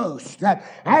hindmost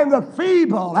and the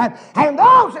feeble and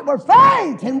those that were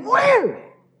faint and weary.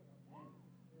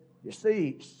 You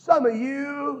see, some of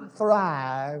you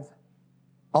thrive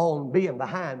on being the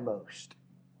hindmost.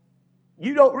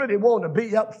 You don't really want to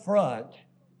be up front.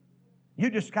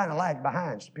 You just kind of lag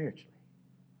behind spiritually.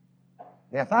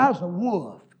 Now, if I was a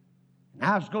wolf and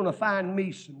I was going to find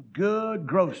me some good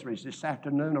groceries this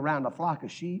afternoon around a flock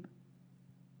of sheep,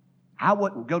 I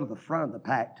wouldn't go to the front of the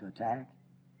pack to attack.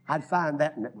 I'd find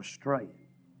that one that was straying.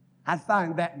 I'd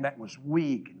find that one that was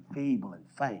weak and feeble and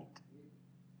faint.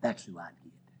 That's who I'd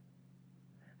get.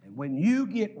 And when you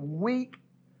get weak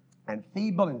and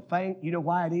feeble and faint, you know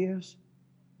why it is?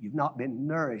 You've not been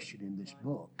nourished in this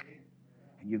book.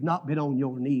 And you've not been on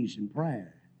your knees in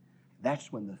prayer.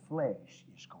 That's when the flesh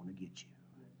is going to get you.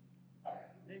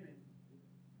 Amen.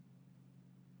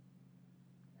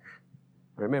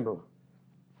 Remember,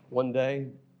 one day,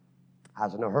 I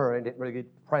was in a hurry and didn't really get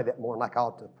to pray that morning like I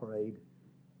ought to have prayed.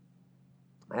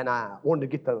 And I wanted to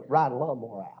get the riding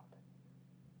lawnmower out.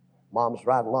 Mom's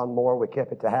riding lawnmower. We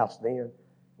kept it at the house then.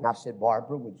 And I said,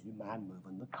 Barbara, would you mind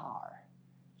moving the car?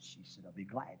 She said, I'll be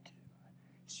glad to.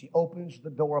 She opens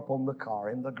the door up on the car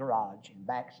in the garage and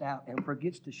backs out and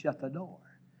forgets to shut the door.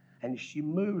 And she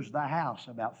moves the house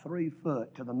about 3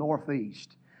 foot to the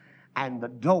northeast. And the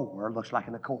door looks like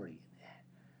an accordion.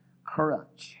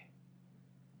 Crunch.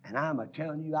 And I'm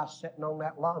telling you, I was sitting on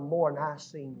that lawnmower and I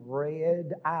seen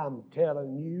red. I'm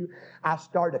telling you, I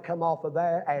started to come off of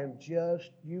there and just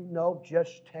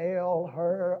tell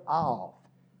her off.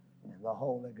 And the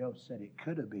Holy Ghost said, it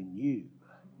could have been you.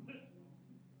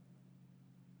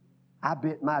 I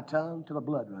bit my tongue till the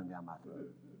blood ran down my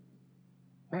throat.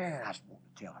 Man, I just want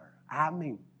to tell her. I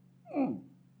mean,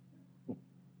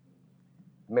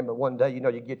 Remember one day, you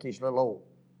get these little old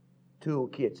tool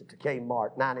kits at the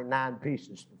Kmart, 99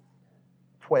 pieces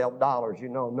for $12,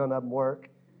 none of them work.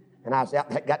 And I was out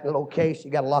there, got the little case,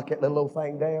 you got to lock that little old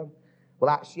thing down.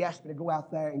 Well, she asked me to go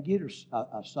out there and get her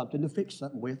something to fix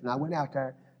something with, and I went out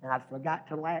there, and I forgot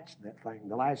to latch that thing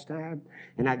the last time,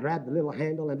 and I grabbed the little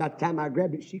handle, and by the time I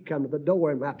grabbed it, she come to the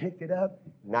door, and when I picked it up,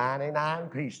 99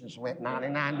 pieces went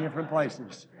 99 different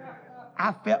places.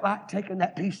 I felt like taking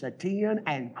that piece of tin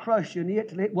and crushing it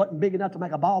till it wasn't big enough to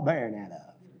make a ball bearing out of.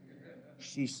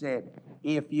 She said,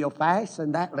 if you'll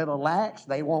fasten that little latch,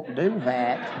 they won't do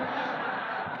that.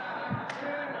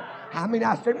 I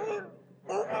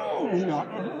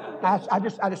said,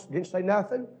 I just didn't say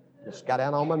nothing. Just got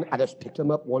down on my, I just picked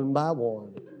them up one by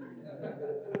one.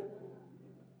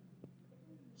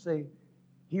 See,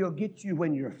 he'll get you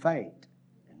when you're faint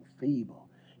and feeble.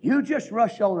 You just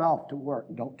rush on off to work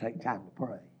and don't take time to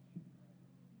pray.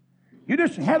 You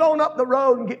just head on up the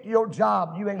road and get to your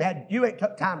job. You ain't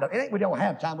took time to. It ain't we don't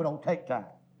have time. We don't take time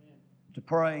to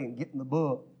pray and get in the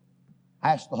book.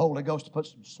 Ask the Holy Ghost to put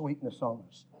some sweetness on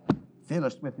us. Fill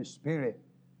us with His Spirit.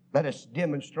 Let us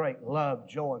demonstrate love,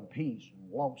 joy, and peace,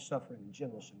 and long-suffering, and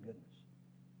gentleness, and goodness.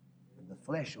 And the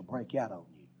flesh will break out on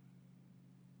you.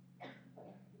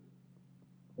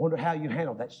 Wonder how you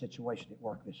handled that situation at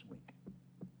work this week.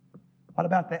 What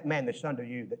about that man that's under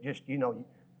you that just,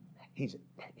 he's an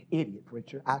idiot,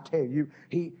 preacher. I tell you,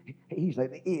 he's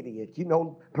an idiot.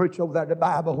 Preach over there the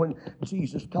Bible when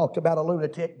Jesus talked about a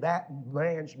lunatic, that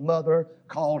man's mother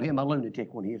called him a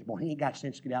lunatic when he was born. He ain't got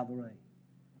sense to get out of the rain.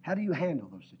 How do you handle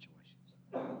those situations?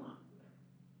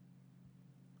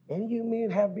 Any of you men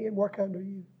have men work under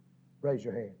you? Raise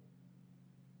your hand.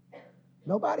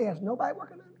 Nobody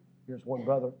working under? Here's one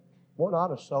brother, one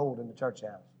honest soul in the church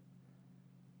house.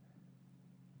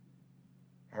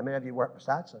 How many of you work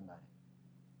beside somebody?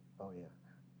 Oh, yeah.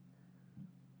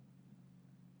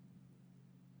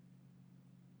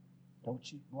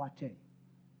 Don't you? Boy, I tell you.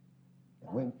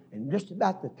 And just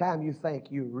about the time you think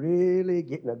you're really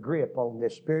getting a grip on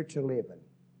this spiritual living,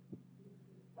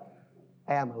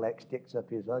 Amalek sticks up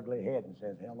his ugly head and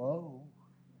says, hello.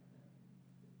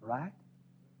 Right?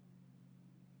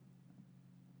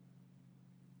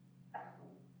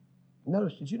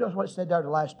 Did you notice what it said there in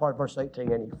the last part of verse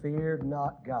 18? And he feared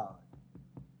not God.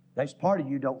 There's part of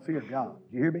you don't fear God.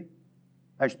 Do you hear me?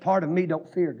 There's part of me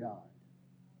don't fear God.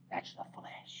 That's the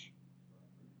flesh.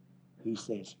 He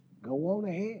says, go on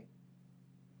ahead.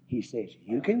 He says,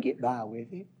 you can get by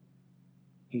with it.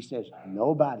 He says,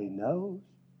 nobody knows.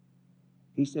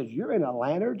 He says, you're in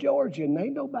Atlanta, Georgia, and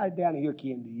ain't nobody down here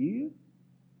kin to you.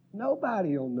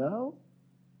 Nobody will know.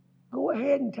 Go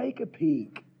ahead and take a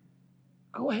peek.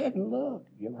 Go ahead and look.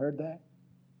 You ever heard that?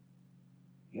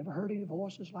 You ever heard any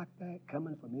voices like that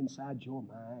coming from inside your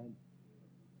mind?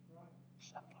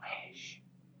 It's the flesh.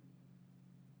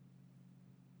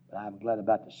 But I'm glad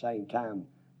about the same time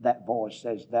that voice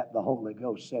says that the Holy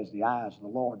Ghost says the eyes of the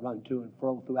Lord run to and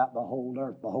fro throughout the whole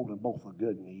earth, beholding both the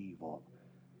good and the evil.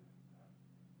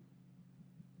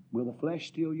 Will the flesh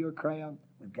steal your crown?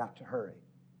 We've got to hurry.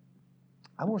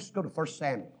 I want us to go to 1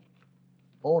 Samuel.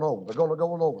 On over. We're going to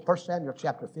go on over. 1 Samuel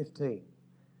chapter 15.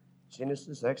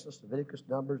 Genesis, Exodus, Leviticus,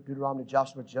 Numbers, Deuteronomy,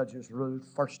 Joshua, Judges,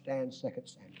 Ruth, 1st and 2nd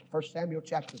Samuel. 1 Samuel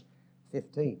chapter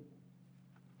 15.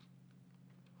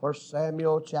 1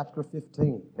 Samuel chapter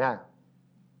 15. Now,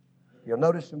 you'll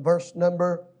notice in verse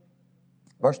number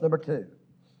 2.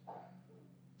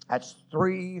 That's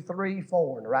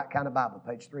 334 in the right kind of Bible,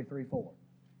 page 334.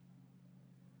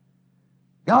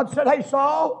 God said, hey,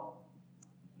 Saul.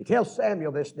 He tells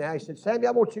Samuel this now. He said, Samuel,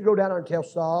 I want you to go down there and tell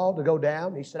Saul to go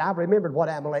down. He said, I've remembered what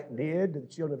Amalek did to the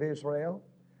children of Israel.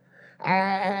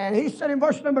 And he said in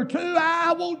verse number 2,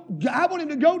 I want him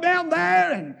to go down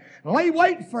there and lay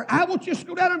wait for, I want you to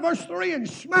go down in verse 3 and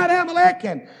smite Amalek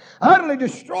and utterly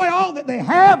destroy all that they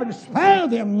have and spare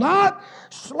them not.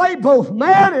 Slay both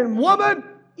man and woman,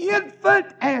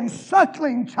 infant and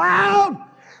suckling child.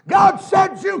 God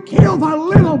said you kill the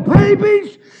little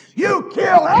babies. You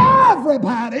kill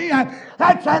everybody.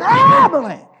 That's an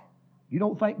Amalek. You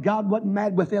don't think God wasn't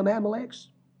mad with them Amaleks?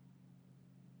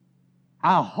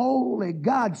 Our holy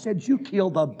God said you kill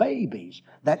the babies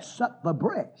that suck the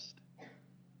breast.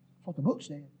 That's what the book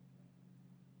said.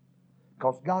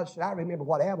 Because God said, I remember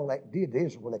what Amalek did to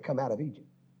Israel when they come out of Egypt.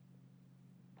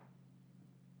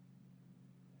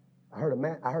 I heard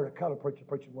a colored preacher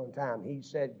preaching one time. He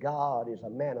said, God is a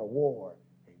man of war,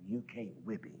 and you can't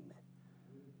whip him.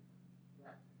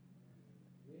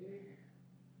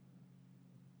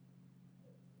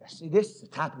 See, this is the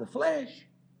type of the flesh.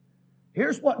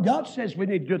 Here's what God says we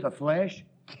need to do with the flesh.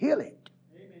 Kill it.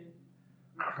 Amen.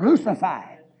 Crucify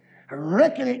it.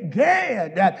 Reckon it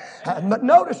dead. But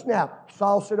notice now,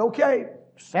 Saul said, okay.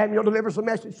 Samuel delivers a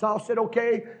message. Saul said,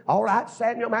 okay. All right,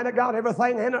 Samuel, man of God,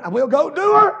 everything. And we'll go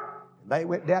do her. They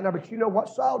went down there, but you know what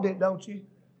Saul did, don't you?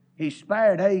 He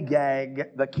spared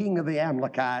Agag, the king of the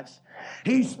Amalekites.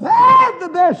 He spared the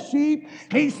best sheep.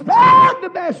 He spared the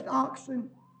best oxen.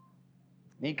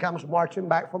 He comes marching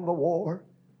back from the war.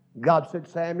 God said,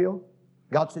 Samuel,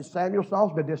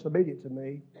 Saul's been disobedient to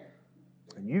me.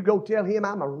 And you go tell him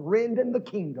I'm rending the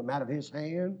kingdom out of his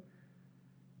hand.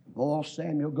 Boy,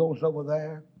 Samuel goes over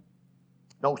there.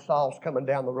 No, Saul's coming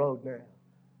down the road now.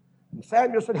 And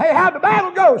Samuel said, hey, how'd the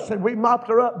battle go? He said, we mopped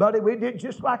her up, buddy. We did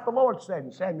just like the Lord said.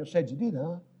 And Samuel said, you did,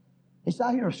 huh? He said,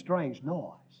 I hear a strange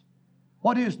noise.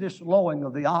 What is this lowing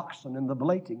of the oxen and the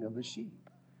bleating of the sheep?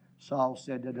 Saul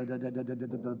said, the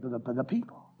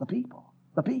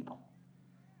people.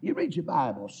 You read your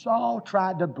Bible. Saul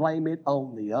tried to blame it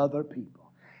on the other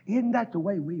people. Isn't that the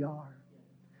way we are?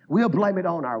 We'll blame it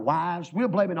on our wives. We'll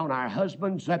blame it on our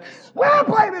husbands. We'll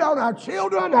blame it on our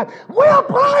children. We'll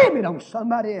blame it on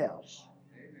somebody else.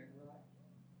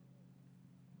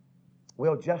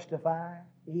 We'll justify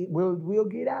it. We'll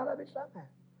get out of it somehow.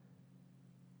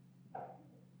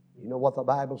 You know what the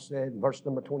Bible said in verse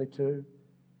number 22?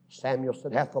 Samuel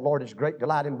said, hath the Lord his great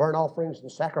delight in burnt offerings and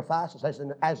sacrifices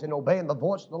as in obeying the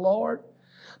voice of the Lord?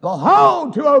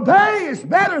 Behold, to obey is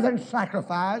better than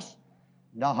sacrifice,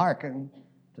 and to hearken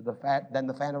to the fat than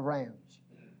the fat of rams.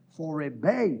 For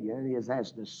rebellion is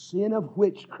as the sin of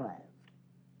witchcraft.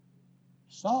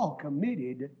 Saul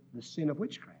committed the sin of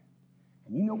witchcraft.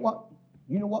 And you know what?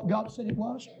 You know what God said it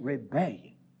was?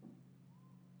 Rebellion.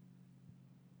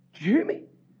 Did you hear me?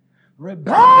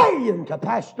 Rebellion to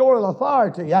pastoral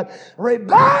authority.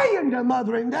 Rebellion to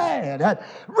mother and dad.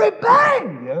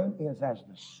 Rebellion is as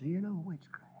the sin of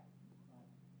witchcraft.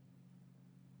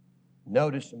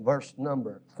 Notice in verse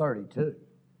number 32.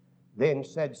 Then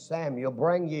said Samuel,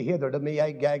 bring ye hither to me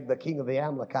Agag, the king of the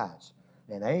Amalekites.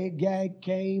 And Agag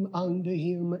came unto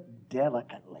him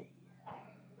delicately.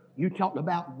 You talking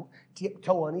about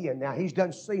tiptoeing in. Now, he's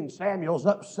done seen Samuel's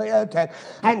upset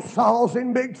and Saul's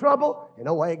in big trouble. And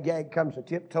old Agag comes to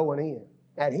tiptoeing in.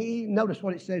 And he, notice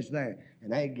what it says there.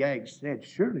 And Agag said,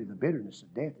 surely the bitterness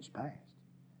of death is past.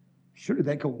 Surely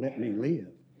they can't let me live.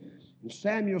 And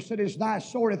Samuel said, as thy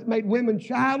sword hath made women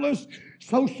childless,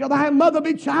 so shall thy mother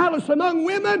be childless among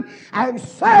women. And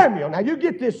Samuel, now you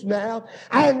get this now,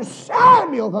 and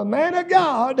Samuel, the man of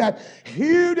God,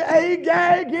 hewed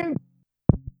Agag and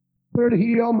answered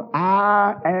him,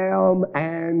 I am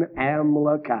an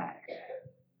Amalekite.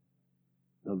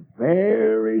 The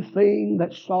very thing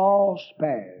that Saul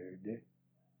spared.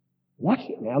 Watch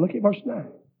it now, look at verse 9.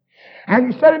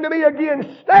 And he said unto me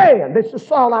again, stand. This is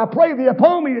Saul, I pray thee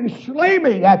upon me and slay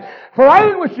me, for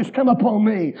anguish is come upon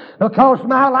me, because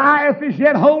my life is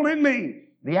yet whole in me.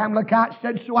 The Amalekite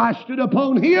said, so I stood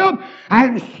upon him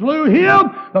and slew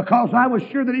him, because I was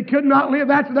sure that he could not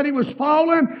live after that he was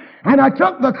fallen. And I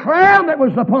took the crown that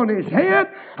was upon his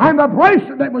head and the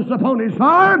bracelet that was upon his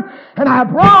arm, and I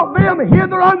brought them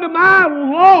hither unto my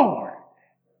Lord.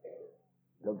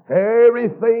 The very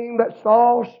thing that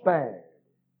Saul spared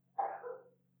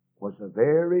was the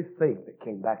very thing that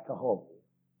came back to home.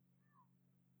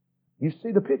 You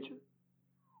see the picture?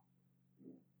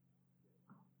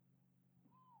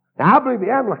 Now, I believe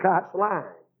the Amalekite's lying.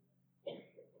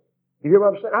 You hear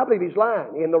what I'm saying? I believe he's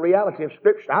lying in the reality of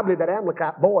Scripture. I believe that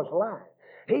Amalekite boy's lying.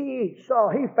 He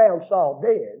found Saul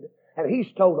dead, and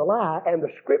he's told a lie, and the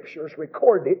Scriptures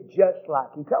recorded it just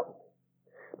like he told it.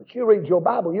 But you read your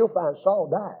Bible, you'll find Saul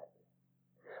died.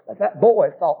 But that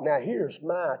boy thought, now here's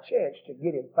my chance to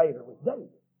get in favor with David.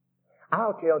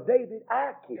 I'll tell David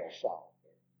I killed Saul.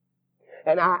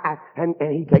 And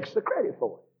he takes the credit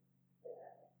for it.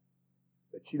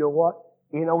 But you know what?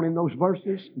 In on in those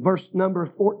verses, verse number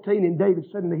 14, and David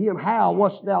said unto him, how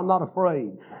wast thou not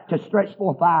afraid to stretch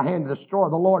forth thy hand to destroy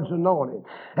the Lord's anointed?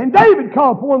 And David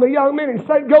called for one of the young men and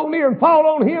said, go near and fall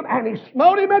on him, and he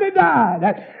smote him and he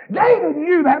died. David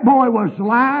knew that boy was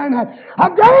lying.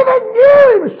 David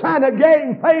knew he was trying to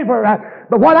gain favor.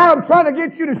 But what I'm trying to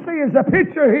get you to see is a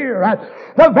picture here.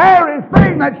 The very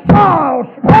thing that Saul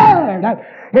spared.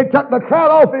 It took the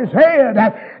crown off his head.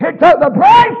 It took the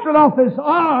bracelet off his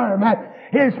arm.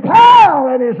 His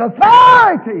power and his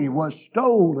authority was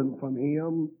stolen from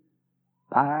him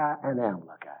by an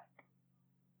Amalekite.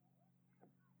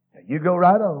 Now you go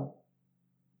right on.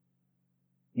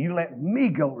 You let me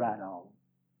go right on.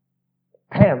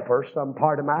 Pamper some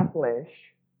part of my flesh.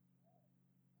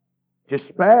 Just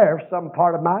spare some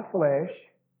part of my flesh.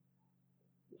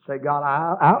 Say, God,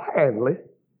 I'll handle it.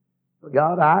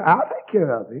 God, I'll take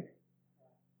care of it.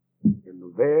 And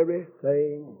the very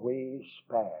thing we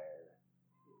spare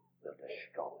will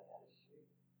destroy us.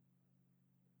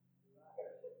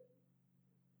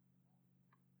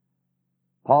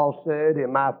 Paul said,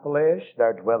 in my flesh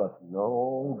there dwelleth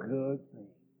no good thing.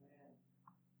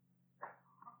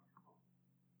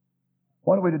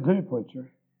 What are we to do,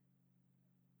 preacher?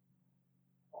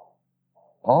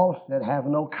 Paul said, have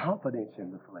no confidence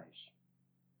in the flesh.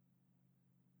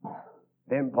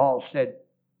 Then Paul said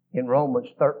in Romans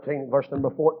 13, verse number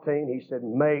 14, he said,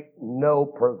 make no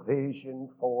provision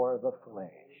for the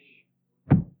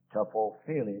flesh to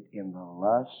fulfill it in the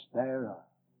lust thereof.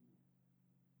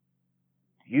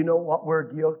 Do you know what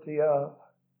we're guilty of?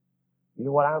 You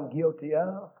know what I'm guilty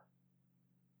of?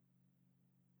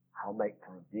 I'll make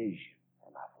provision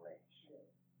for my flesh.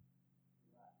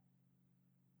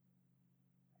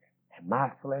 And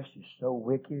my flesh is so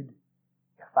wicked,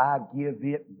 if I give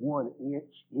it 1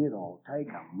 inch, it'll take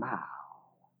a mile.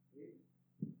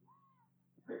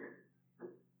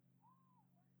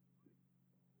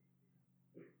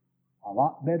 A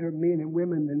lot better men and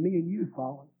women than me and you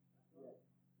fallen.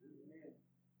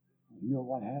 You know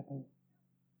what happened?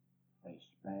 They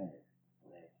spared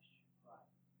flesh.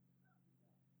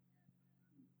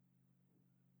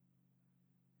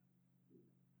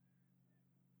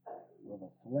 Will the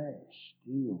flesh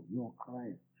steal your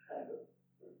crown?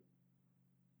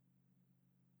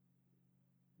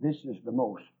 This is the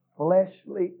most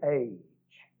fleshly age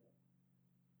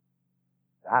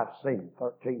I've seen in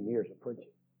 13 years of preaching.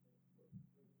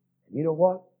 And you know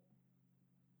what?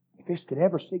 If this could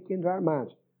ever sink into our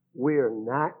minds, we're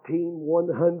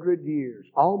 100 years,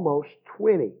 almost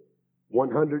 20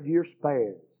 100-year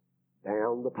spans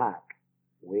down the pike,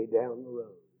 way down the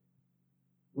road.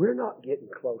 We're not getting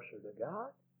closer to God.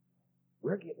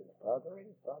 We're getting further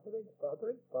and further and further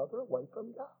and further away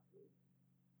from God.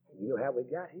 And you know how we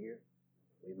got here?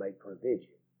 We made provision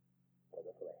for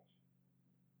the flesh.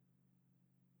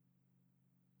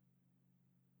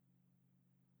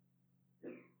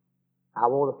 I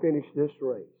want to finish this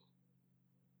race.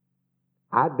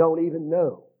 I don't even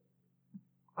know.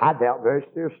 I doubt very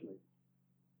seriously.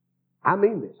 I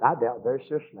mean this. I doubt very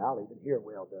seriously I'll even hear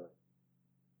well done.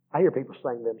 I hear people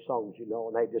sing them songs, you know,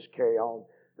 and they just carry on.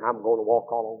 I'm going to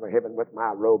walk all over heaven with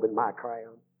my robe and my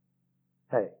crown.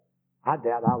 Hey, I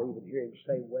doubt I'll even hear him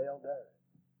say, well done.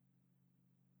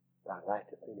 But I'd like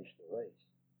to finish the race.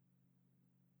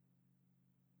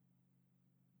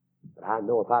 But I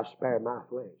know if I spare my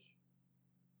flesh,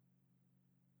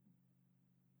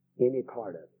 any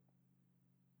part of it.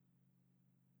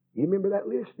 You remember that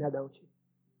list now, don't you?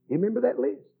 You remember that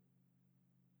list?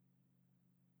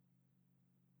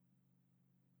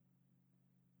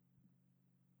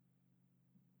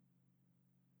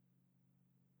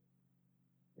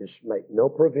 Just make no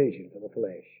provision for the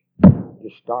flesh.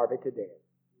 Just starve it to death.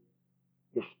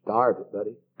 Just starve it,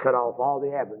 buddy. Cut off all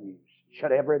the avenues.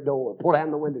 Shut every door. Pull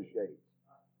down the window shades.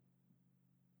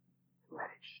 Let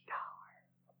it starve.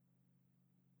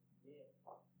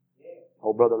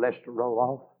 Oh, Brother Lester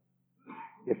Roloff,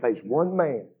 if there's one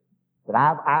man that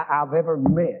I've ever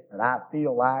met that I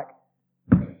feel like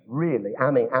really,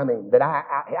 that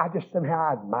I just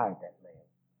somehow admired that man.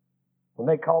 When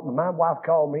they called me, my wife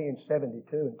called me in 72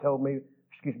 and told me,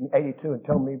 82 and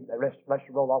told me that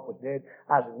Lester Roloff was dead.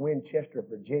 I was in Winchester,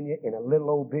 Virginia, in a little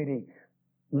old bitty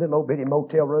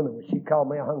motel room, and when she called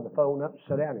me, I hung the phone up and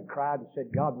sat down and cried and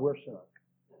said, God, we're sunk.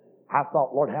 I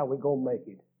thought, Lord, how are we going to make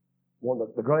it? One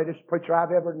of the greatest preacher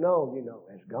I've ever known, you know,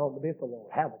 has gone to be with the Lord.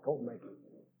 How are we going to make it?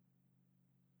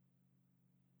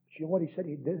 You know what he said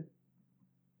he'd do?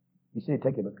 He said he'd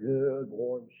take him a good,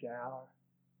 warm shower.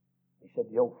 He said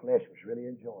the old flesh was really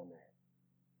enjoying that.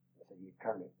 He said you'd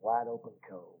turn it wide open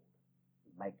cold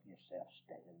and make yourself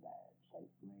standing there and say,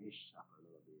 flesh, suffer a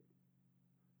little bit.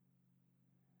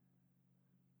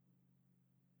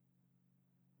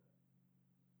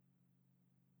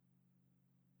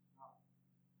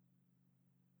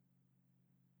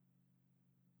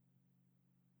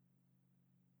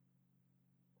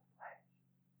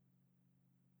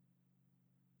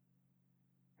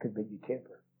 Could be your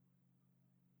temper.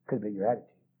 Could be your attitude.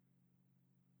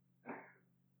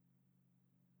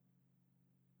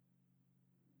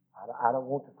 I don't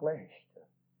want the flesh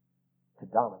to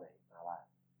dominate my life.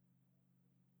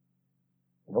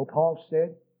 You know, Paul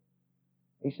said,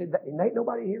 he said, that, ain't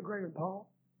nobody here greater than Paul.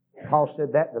 Paul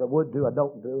said, that I would do, I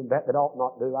don't do, and that ought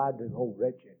not do, I do. Oh,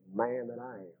 wretched man that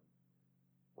I am.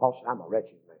 Paul said, I'm a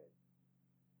wretched man.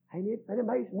 Ain't it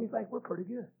amazing? We think we're pretty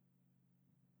good.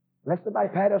 Unless somebody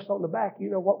pat us on the back,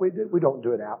 you know what we do? We don't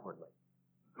do it outwardly.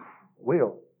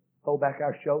 We'll throw back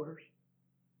our shoulders,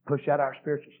 push out our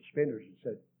spiritual suspenders and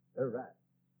say, they're right.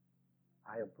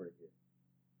 I am pretty good.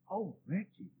 Oh,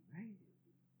 wretched man.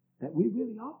 That we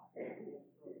really are.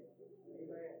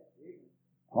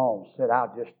 Paul said,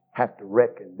 I'll just have to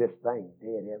reckon this thing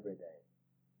dead every day.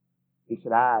 He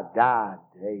said, I die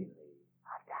daily.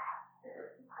 I die.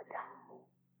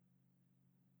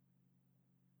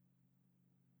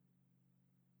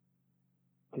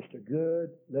 Just a good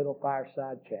little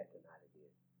fireside chat tonight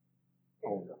again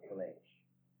on the flesh.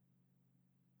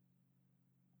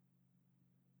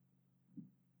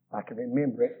 I can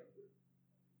remember it.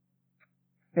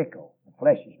 Fickle. The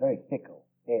flesh is very fickle.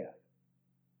 F.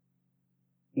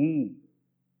 E.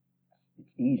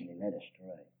 It's easily led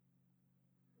astray.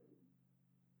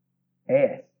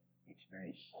 S. It's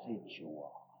very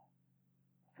sensual.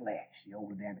 Flesh. The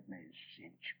old Adamic man is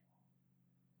sensual.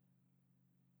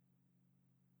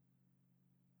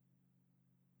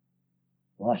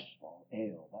 Lustful.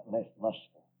 L. That less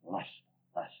lustful. Lustful.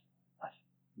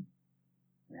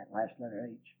 And that last letter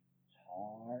H is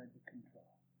hard to control.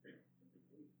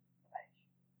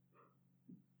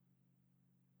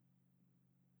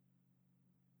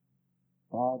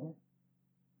 Father,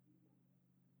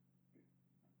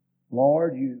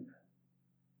 Lord, you've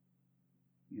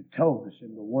told us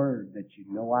in the Word that you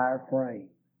know our frame.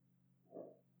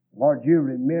 Lord, you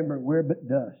remember we're but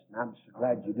dust. And I'm so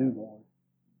glad you do, Lord.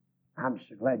 I'm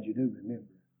so glad you do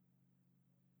remember.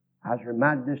 I was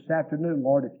reminded this afternoon,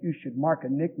 Lord, if you should mark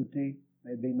iniquity,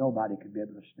 maybe nobody could be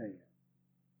able to stand.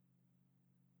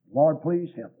 Lord, please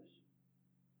help us.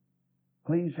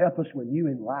 Please help us when you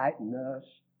enlighten us.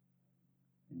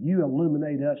 You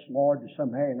illuminate us, Lord, to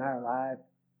some area in our life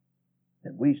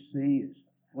that we see as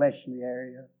a fleshly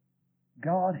area.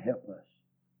 God, help us.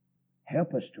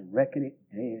 Help us to reckon it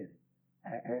dead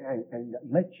and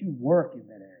let you work in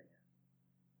that area.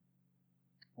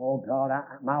 Oh, God,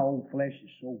 my own flesh is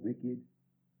so wicked,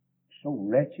 so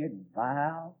wretched and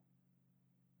vile,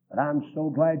 but I'm so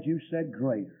glad you said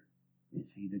greater is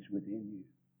he that's within you.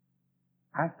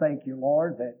 I thank you,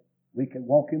 Lord, that we can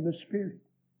walk in the Spirit.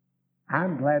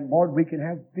 I'm glad, Lord, we can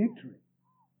have victory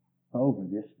over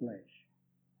this flesh.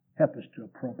 Help us to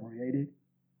appropriate it.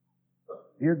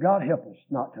 Dear God, help us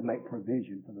not to make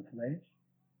provision for the flesh.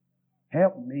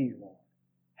 Help me, Lord.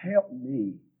 Help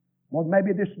me. Lord,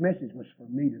 maybe this message was for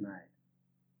me tonight.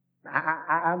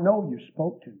 I know you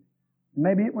spoke to me.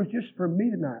 Maybe it was just for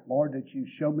me tonight, Lord, that you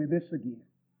showed me this again.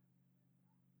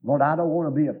 Lord, I don't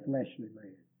want to be a fleshly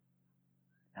man.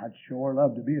 I'd sure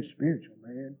love to be a spiritual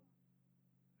man.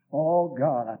 Oh,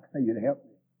 God, I pray you to help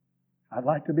me. I'd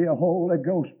like to be a Holy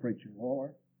Ghost preacher,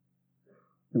 Lord.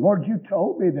 And Lord, you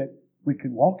told me that we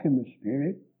can walk in the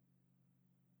Spirit.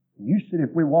 You said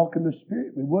if we walk in the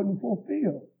Spirit, we wouldn't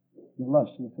fulfill the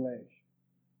lust of the flesh.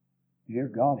 Dear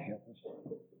God, help us.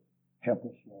 Help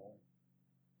us, Lord.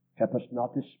 Help us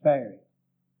not to spare it.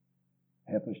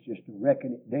 Help us just to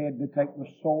reckon it dead, to take the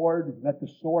sword and let the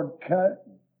sword cut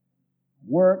and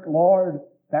work, Lord,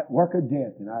 that work of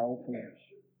death in our own flesh.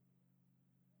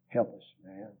 Help us,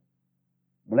 man.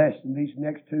 Bless in these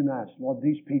next 2 nights. Lord,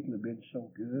 these people have been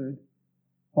so good.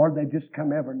 Lord, they just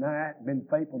come every night and been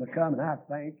faithful to come, and I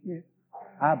thank you.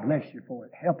 I bless you for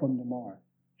it. Help them tomorrow.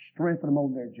 Strengthen them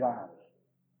on their jobs.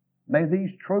 May these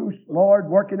truths, Lord,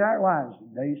 work in our lives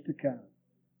in days to come.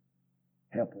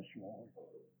 Help us, Lord.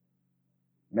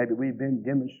 Maybe we've been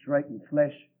demonstrating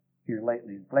flesh here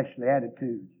lately, and fleshly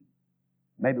attitudes.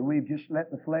 Maybe we've just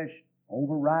let the flesh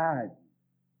override,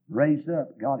 raise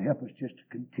up. God, help us just to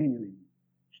continually,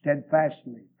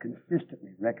 steadfastly,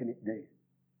 consistently reckon it dead.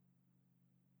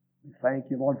 We thank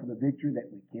you, Lord, for the victory that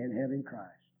we can have in Christ.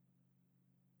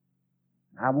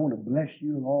 I want to bless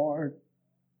you, Lord.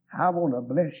 I want to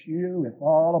bless you with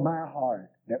all of my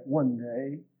heart that one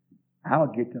day I'll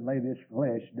get to lay this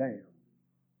flesh down.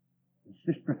 And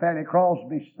Sister Fanny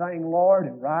Crosby sang, Lord,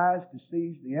 and rise to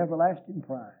seize the everlasting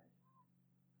prize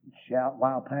and shout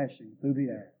while passing through the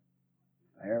air,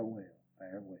 farewell,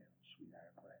 farewell, sweet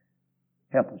our prayer.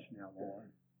 Help us now, Lord.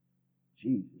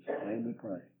 Jesus' name we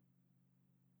pray.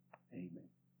 Amen.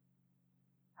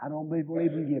 I don't believe we'll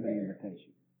even give an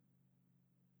invitation.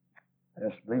 I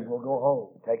just believe we'll go home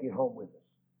and take it home with us.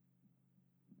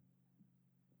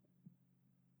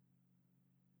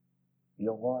 You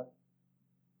know what?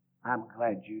 I'm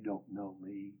glad you don't know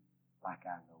me like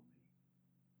I know me.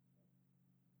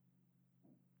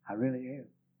 I really am.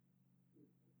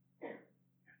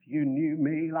 If you knew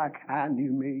me like I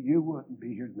knew me, you wouldn't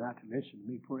be here tonight to listen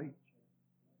to me preach.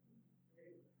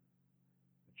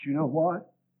 But you know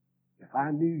what? If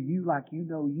I knew you like you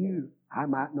know you, I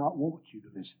might not want you to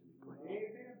listen to me preach.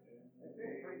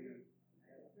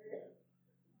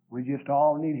 We just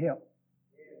all need help.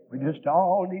 We just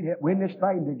all need help. We're in this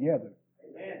thing together.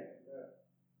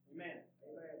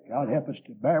 God help us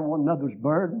to bear one another's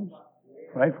burdens.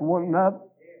 Pray for one another.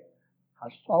 I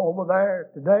saw over there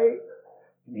today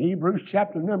in Hebrews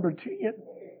chapter number 10,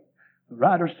 the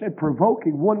writer said,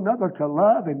 provoking one another to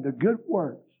love and to good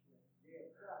works.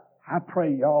 I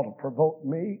pray y'all to provoke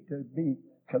me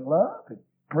to love and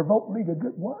provoke me to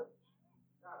good works.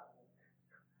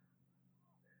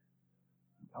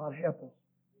 God help us.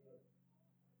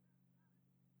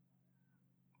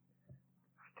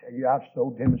 I tell you, I've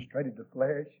so demonstrated the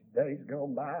flesh in days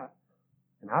gone by,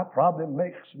 and I'll probably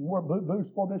make some more boo-boos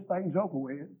before this thing's over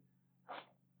with.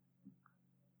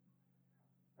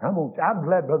 I'm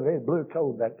glad Brother Ed Blue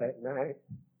told that night,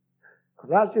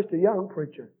 because I was just a young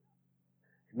preacher.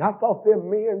 And I thought them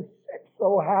men set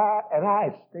so high, and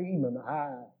I esteem them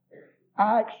high.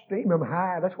 I esteem them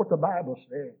high. That's what the Bible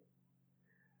said.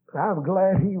 But I'm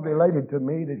glad he related to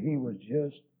me that he was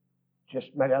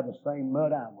just made out of the same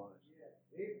mud I was.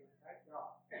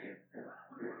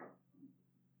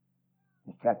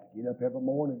 Just have to get up every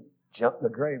morning, jump in the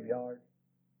graveyard,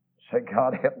 say,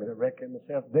 God help me to reckon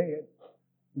myself dead.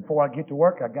 Before I get to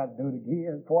work, I got to do it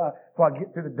again. Before I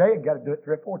get through the day, I got to do it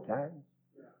 3 or 4 times.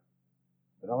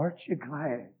 But aren't you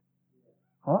glad?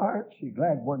 Aren't you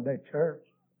glad one day, church?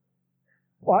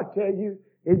 Well, I tell you,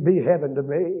 it'd be heaven to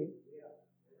me.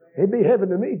 It'd be heaven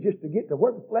to me just to get to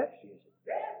where the flesh is.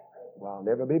 Well, I'll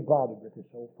never be bothered with this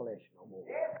old flesh no more.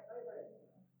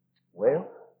 Well,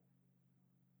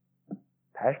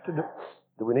 Pastor,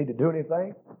 do we need to do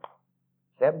anything?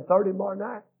 7:30 tomorrow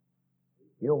night.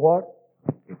 You know what?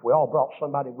 If we all brought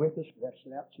somebody with us, we'd have to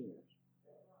sit out chairs.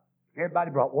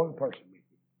 Everybody brought one person with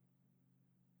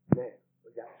you. Now,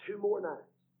 we've got 2 more nights.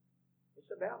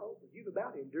 It's about over. You've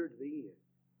about endured to the end.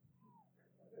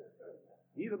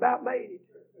 You've about made it.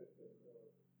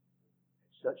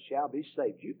 Such shall be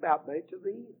saved. You've about made it to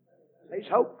the end. There's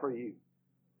hope for you.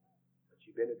 But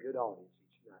you've been a good audience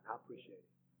each night. I appreciate it.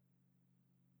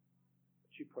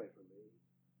 But you pray for me.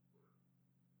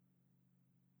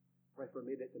 pray for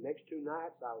me that the next 2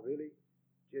 nights I'll really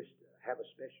just have a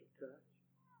special touch.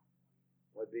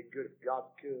 Well, it'd be good if God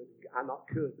could. I'm not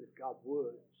could, but if God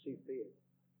would see fit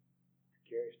to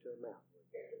carry us to a mountain.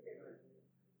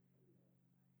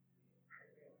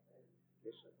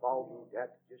 This fall, you'd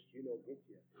have to just, get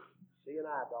you. See an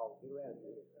eye dog. Get around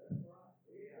here.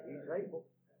 He's able.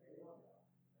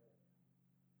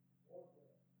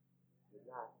 Good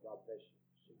night. God bless you.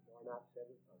 See you tomorrow night,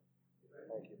 7:30.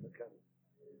 Thank you for coming.